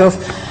also kind of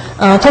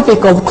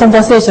topic of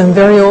conversation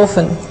very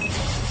often.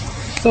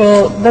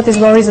 So that is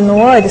one reason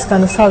why this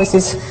kind of service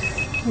is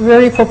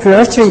very popular.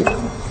 Actually,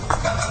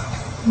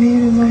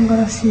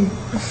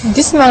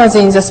 this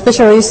magazine is a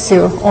special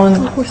issue on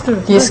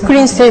the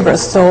screensavers,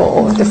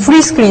 so the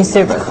free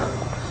screensaver.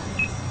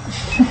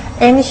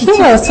 And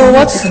here, so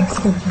what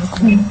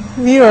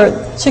we are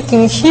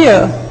checking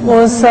here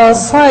was a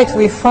site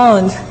we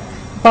found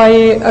by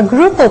a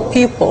group of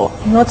people,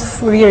 not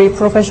really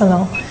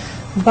professional,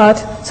 but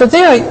so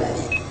they are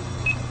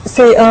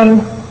say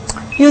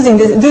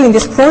doing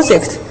this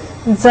project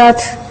that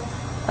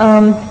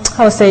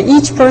how to say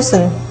each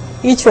person,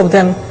 each of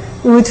them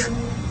would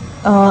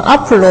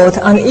upload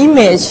an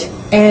image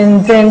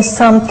and then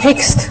some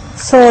text.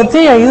 So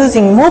they are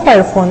using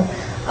mobile phone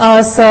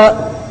as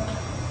a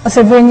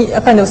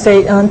kind of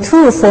say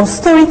tool for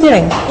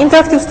storytelling,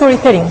 interactive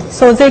storytelling.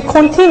 So they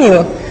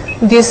continue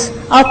this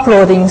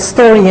uploading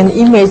story and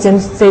image, and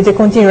they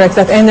continue like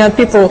that, and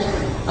people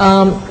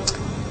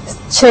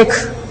check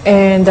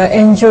and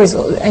enjoy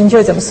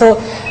them. So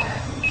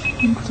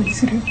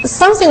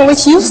something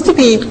which used to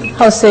be,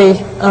 how to say,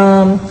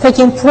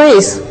 taking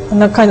place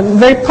on a kind of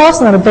very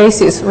personal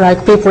basis,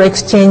 like people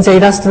exchange the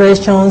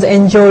illustrations,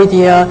 enjoy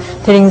the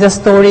telling the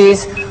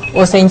stories.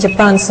 Also in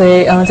Japan,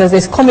 say there's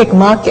this comic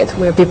market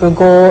where people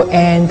go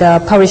and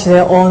publish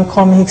their own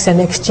comics and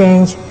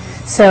exchange,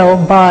 sell,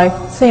 buy,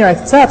 things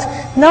like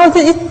that. Now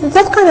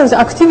that kind of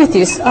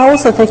activities are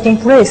also taking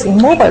place in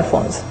mobile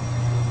phones.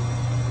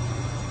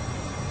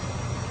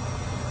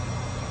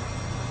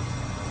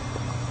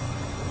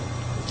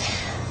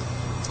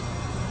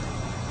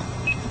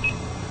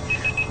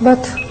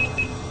 But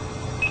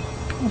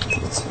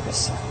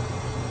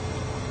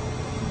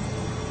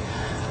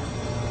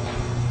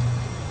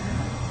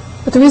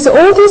with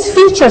all these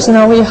features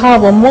now we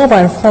have on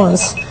mobile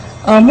phones,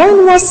 more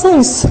and more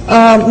things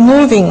are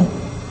moving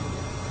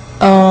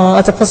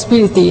as a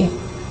possibility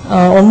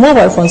on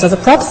mobile phones as a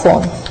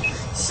platform.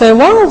 So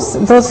one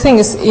of those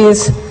things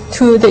is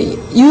to the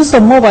use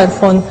of mobile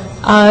phone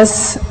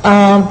as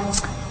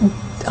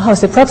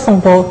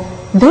platform for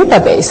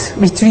database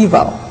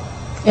retrieval,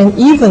 and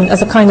even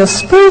as a kind of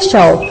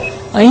spatial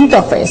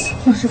interface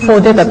for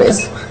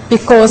database,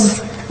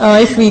 because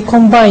if we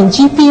combine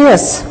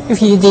GPS,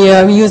 if we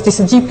use this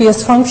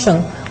GPS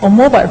function on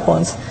mobile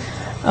phones,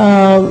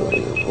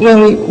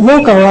 when we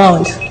walk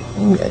around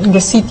in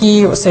the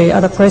city or say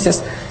other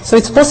places, so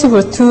it's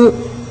possible to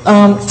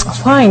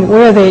find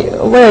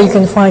where you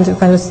can find the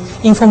kind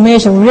of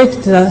information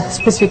related to the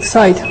specific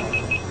site.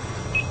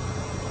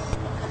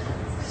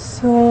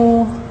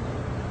 So,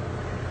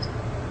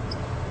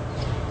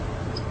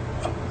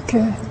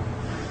 okay.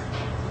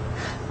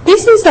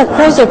 This is a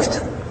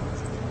project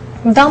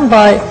done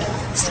by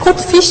Scott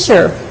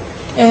Fisher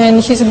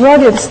and his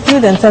graduate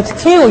students at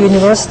Keio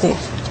University.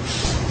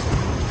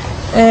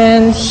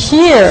 And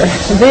here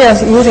they are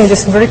using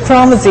this very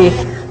clumsy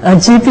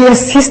GPS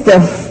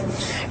system.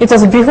 It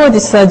was before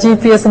this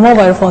GPS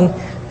mobile phone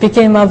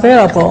became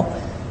available.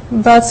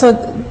 But so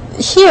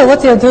here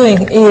what they are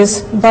doing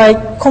is by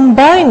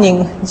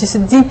combining this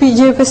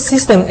GPS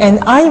system and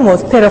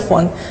iMode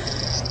telephone,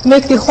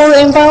 make the whole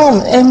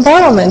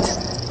environment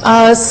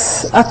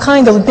as a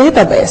kind of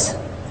database.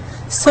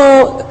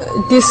 So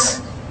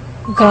this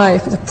guy,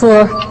 the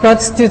poor grad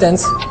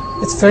student,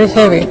 it's very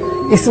heavy,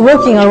 is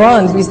walking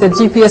around with the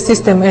GPS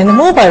system and a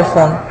mobile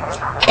phone.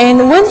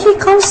 And when he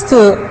comes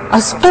to a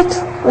spot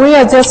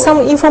where there's some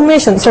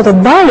information sort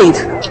of buried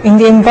in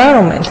the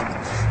environment,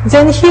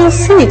 then he will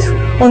see it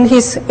on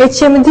his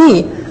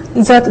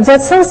HMD that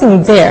there's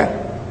something there.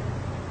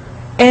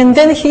 And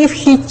then if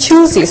he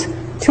chooses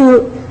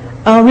to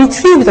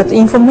retrieve that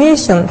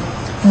information,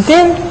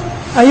 then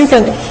you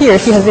can hear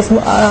he has this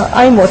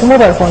iMode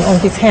mobile phone on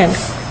his hand.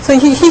 So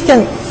he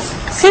can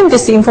send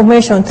this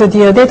information to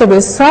the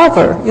database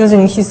server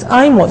using his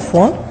iMode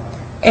phone,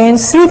 and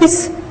through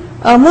this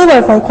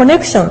mobile phone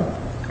connection,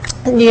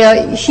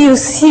 he will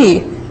see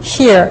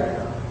here,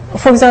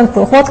 for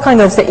example, what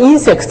kind of the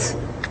insects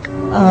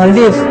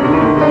live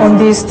on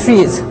these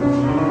trees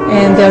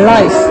and their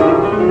life.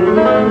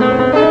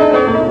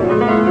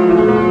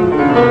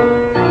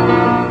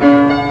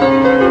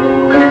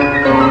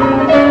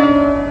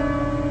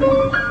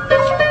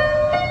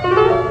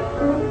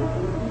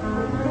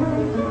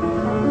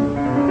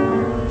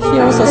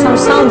 Here also some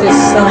sound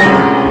is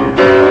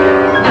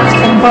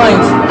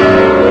combined.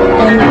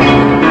 And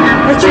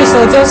actually,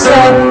 so there's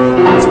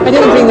I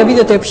didn't bring the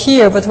videotape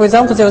here, but for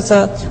example, there was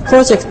a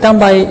project done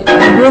by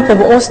a group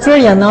of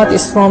Australian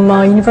artists from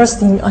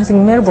university, I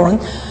think Melbourne,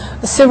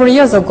 several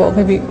years ago,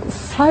 maybe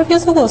 5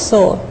 years ago or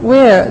so,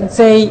 where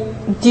they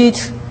did,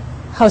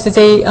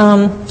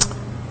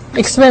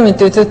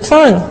 experimented to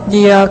turn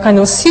the kind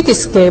of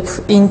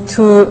cityscape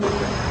into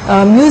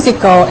a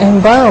musical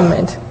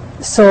environment.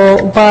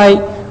 So by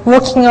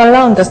walking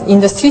around in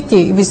the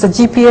city with the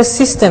GPS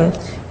system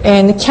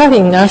and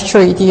carrying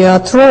actually the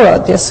drawer,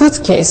 their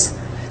suitcase.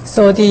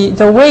 So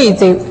the way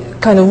they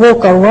kind of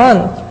walk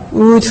around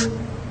would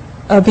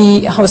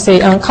be, how to say,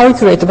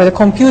 calculated by the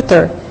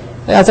computer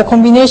as a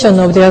combination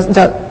of the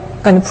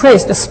kind of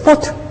place, the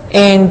spot,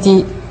 and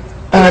the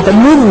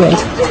movement,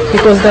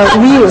 because the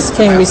wheels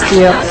came with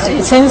the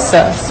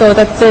sensor, so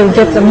that they will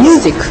get the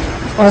music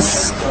or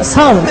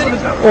sound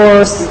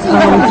or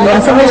the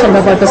information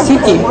about the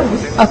city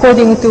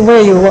according to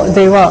where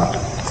they were.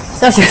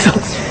 That's it.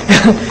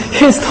 So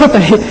he's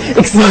totally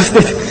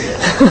exhausted.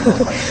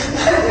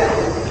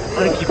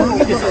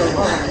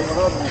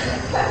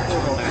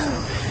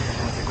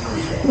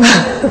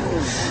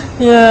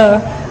 Yeah,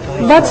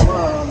 but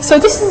so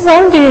this is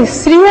only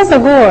 3 years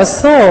ago or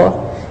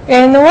so,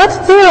 and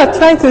what they are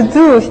trying to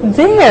do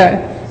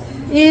there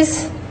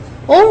is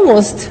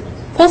almost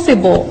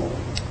possible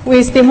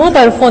with the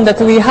mobile phone that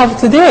we have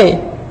today,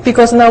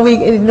 because now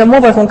the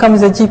mobile phone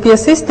comes with a GPS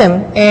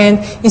system, and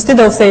instead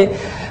of, say,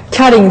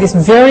 carrying this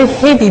very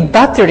heavy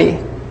battery,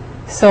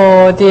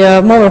 so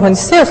the mobile phone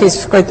itself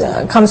is quite,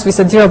 comes with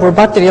a durable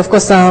battery. Of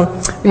course,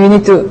 we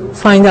need to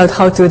find out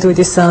how to do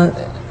this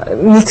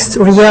mixed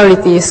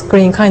reality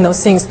screen kind of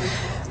things.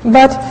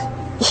 But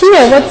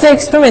here, what they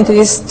experimented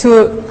is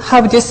to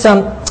have this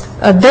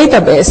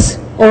database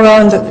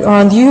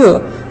around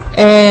you,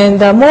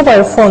 and a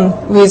mobile phone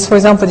with, for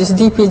example, this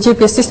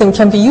GPS system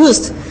can be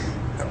used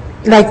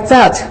like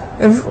that.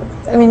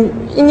 I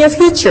mean, in the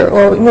future,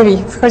 or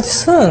maybe quite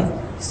soon.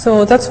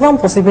 So that's one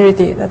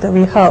possibility that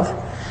we have.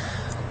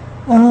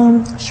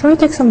 Shall we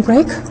take some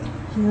break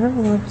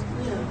here?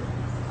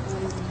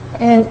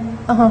 And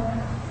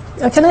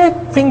can I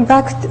bring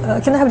back?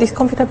 Can I have this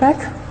computer back?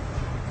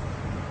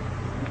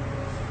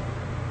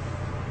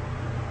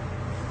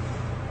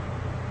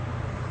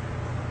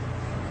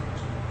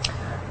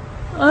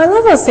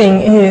 Another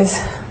thing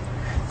is,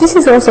 this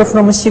is also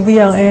from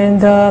Shibuya,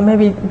 and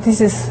maybe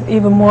this is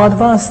even more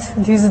advanced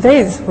these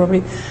days,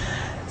 probably.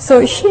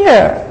 So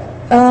here,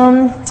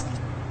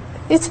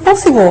 it's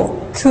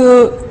possible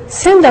to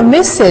send a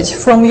message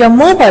from your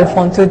mobile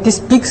phone to this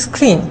big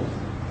screen.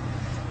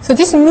 So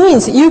this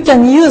means you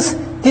can use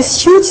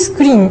this huge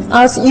screen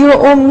as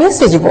your own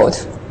message board.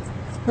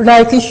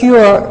 Like if you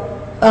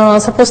are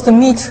supposed to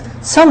meet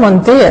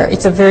someone there,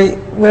 it's a very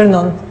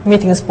well-known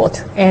meeting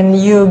spot, and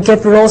you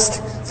get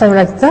lost, something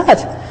like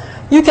that,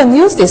 you can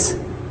use this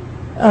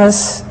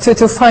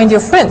to find your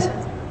friend.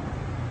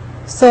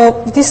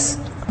 So this,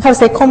 how to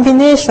say,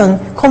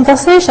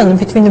 conversation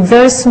between a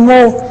very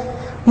small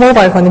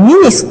mobile phone,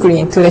 mini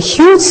screen, to a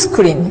huge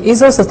screen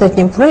is also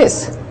taking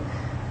place.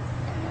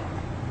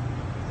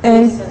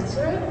 And do they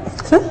censor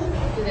it? Huh?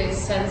 Do they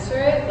censor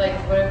it? Like,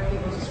 what if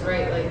people just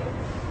write like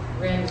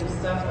random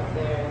stuff up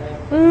there?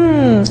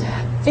 Like...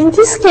 In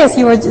this case,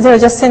 they were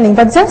just sending,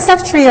 but that's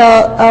actually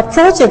a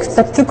project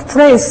that took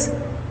place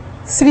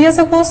 3 years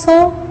ago or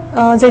so.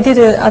 They did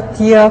it at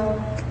the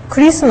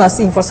Christmas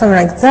Eve or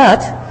something like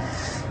that.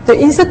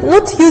 Instead,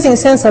 not using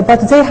sensor,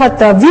 but they had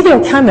the video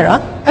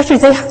camera. Actually,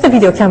 they have the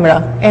video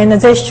camera, and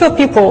they show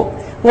people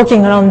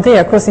walking around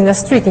there, crossing the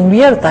street in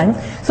real time.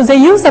 So they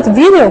use that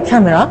video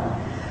camera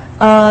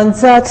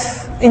that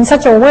in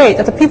such a way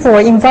that the people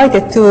were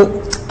invited to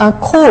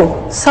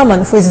call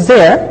someone who is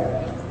there,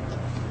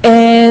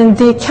 and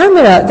the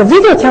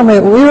video camera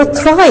will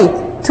try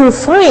to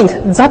find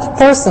that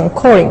person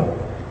calling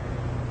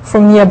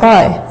from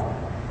nearby.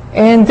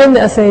 And then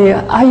they say,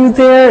 "Are you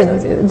there?"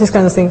 And this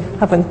kind of thing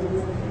happened.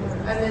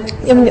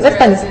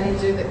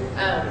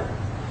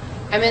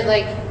 I meant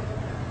like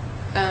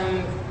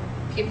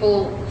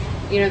people,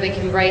 you know, they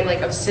can write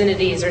like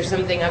obscenities or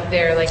something up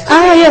there, like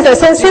yes,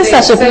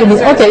 censorship.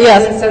 Okay,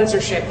 yes.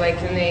 Censorship, like,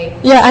 can they?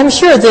 Yeah, I'm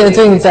sure they're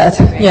doing that.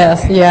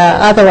 Yes, yeah.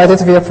 Otherwise, it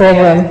would be a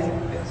problem.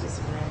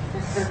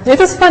 It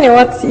was funny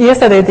what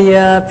yesterday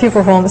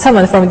the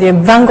someone from the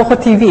Bangoho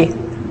TV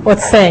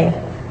was saying.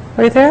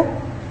 Were you there?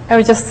 I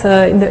was just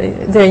there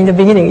in the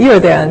beginning. You were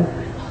there, and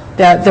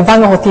the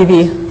Bangoho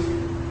TV.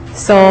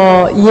 So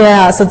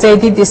yeah, so they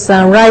did this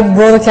live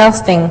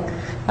broadcasting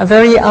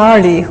very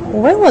early.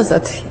 When was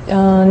it?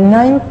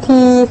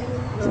 90.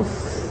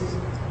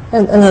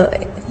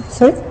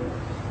 Sorry.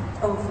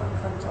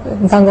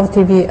 Bangoho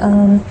TV.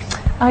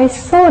 I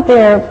saw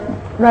their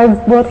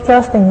live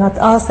broadcasting at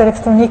Ars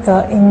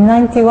Electronica in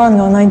 91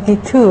 or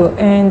 92,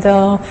 and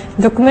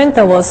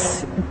Documenta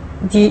was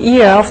the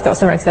year after,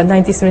 something like that,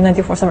 93,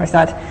 94, something like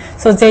that.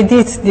 So they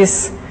did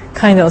this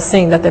kind of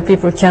thing that the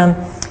people can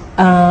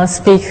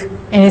speak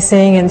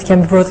anything and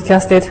can be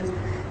broadcasted.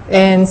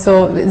 And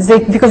so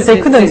because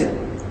they couldn't.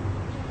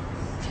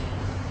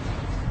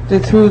 They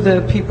threw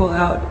the people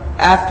out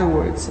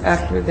afterwards,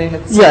 after they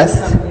had said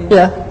something.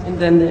 Yeah. And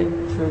then they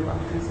threw them out.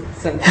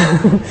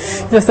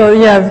 So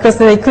yeah, because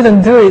they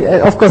couldn't do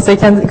it. Of course, they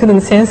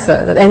couldn't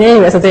censor that. And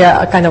anyway, so they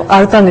are a kind of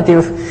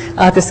alternative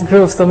artist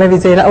group. So maybe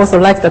they also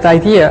like that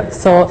idea.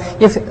 So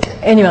if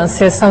anyone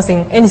says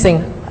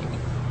anything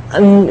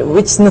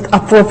which is not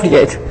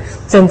appropriate,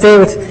 then they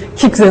would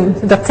kick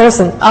the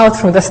person out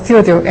from the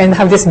studio and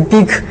have this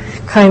big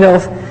kind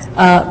of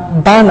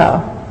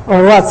banner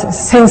or what,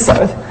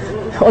 censored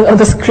on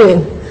the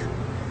screen.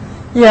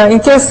 Yeah, in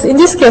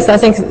this case, I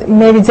think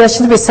maybe there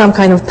should be some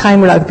kind of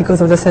time lag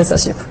because of the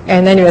censorship.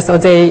 And anyway, so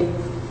they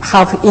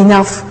have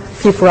enough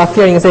people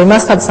appearing. They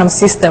must have some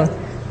system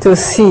to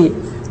see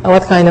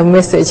what kind of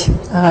message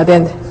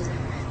then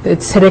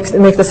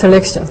make the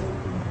selection.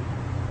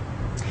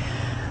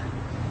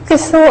 Okay,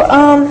 so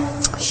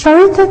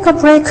shall we take a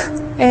break?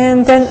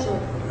 And then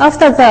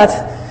after that,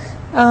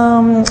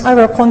 I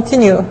will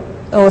continue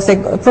or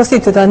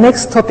proceed to the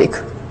next topic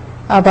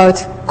about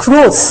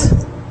clothes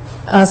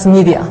as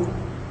media,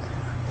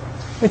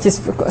 which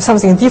is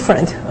something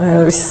different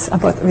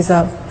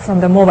from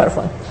the mobile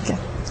phone. Okay.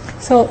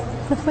 So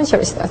when shall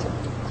we start?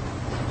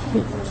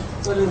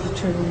 What is the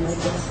turning like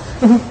this?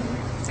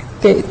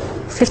 Okay,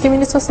 15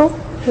 minutes or so?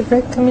 The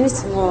break, 10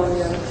 minutes? Oh,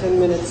 yeah, 10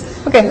 minutes.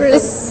 Okay,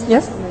 let's,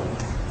 yes?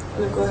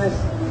 Go ahead.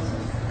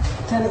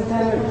 10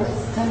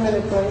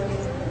 minute break.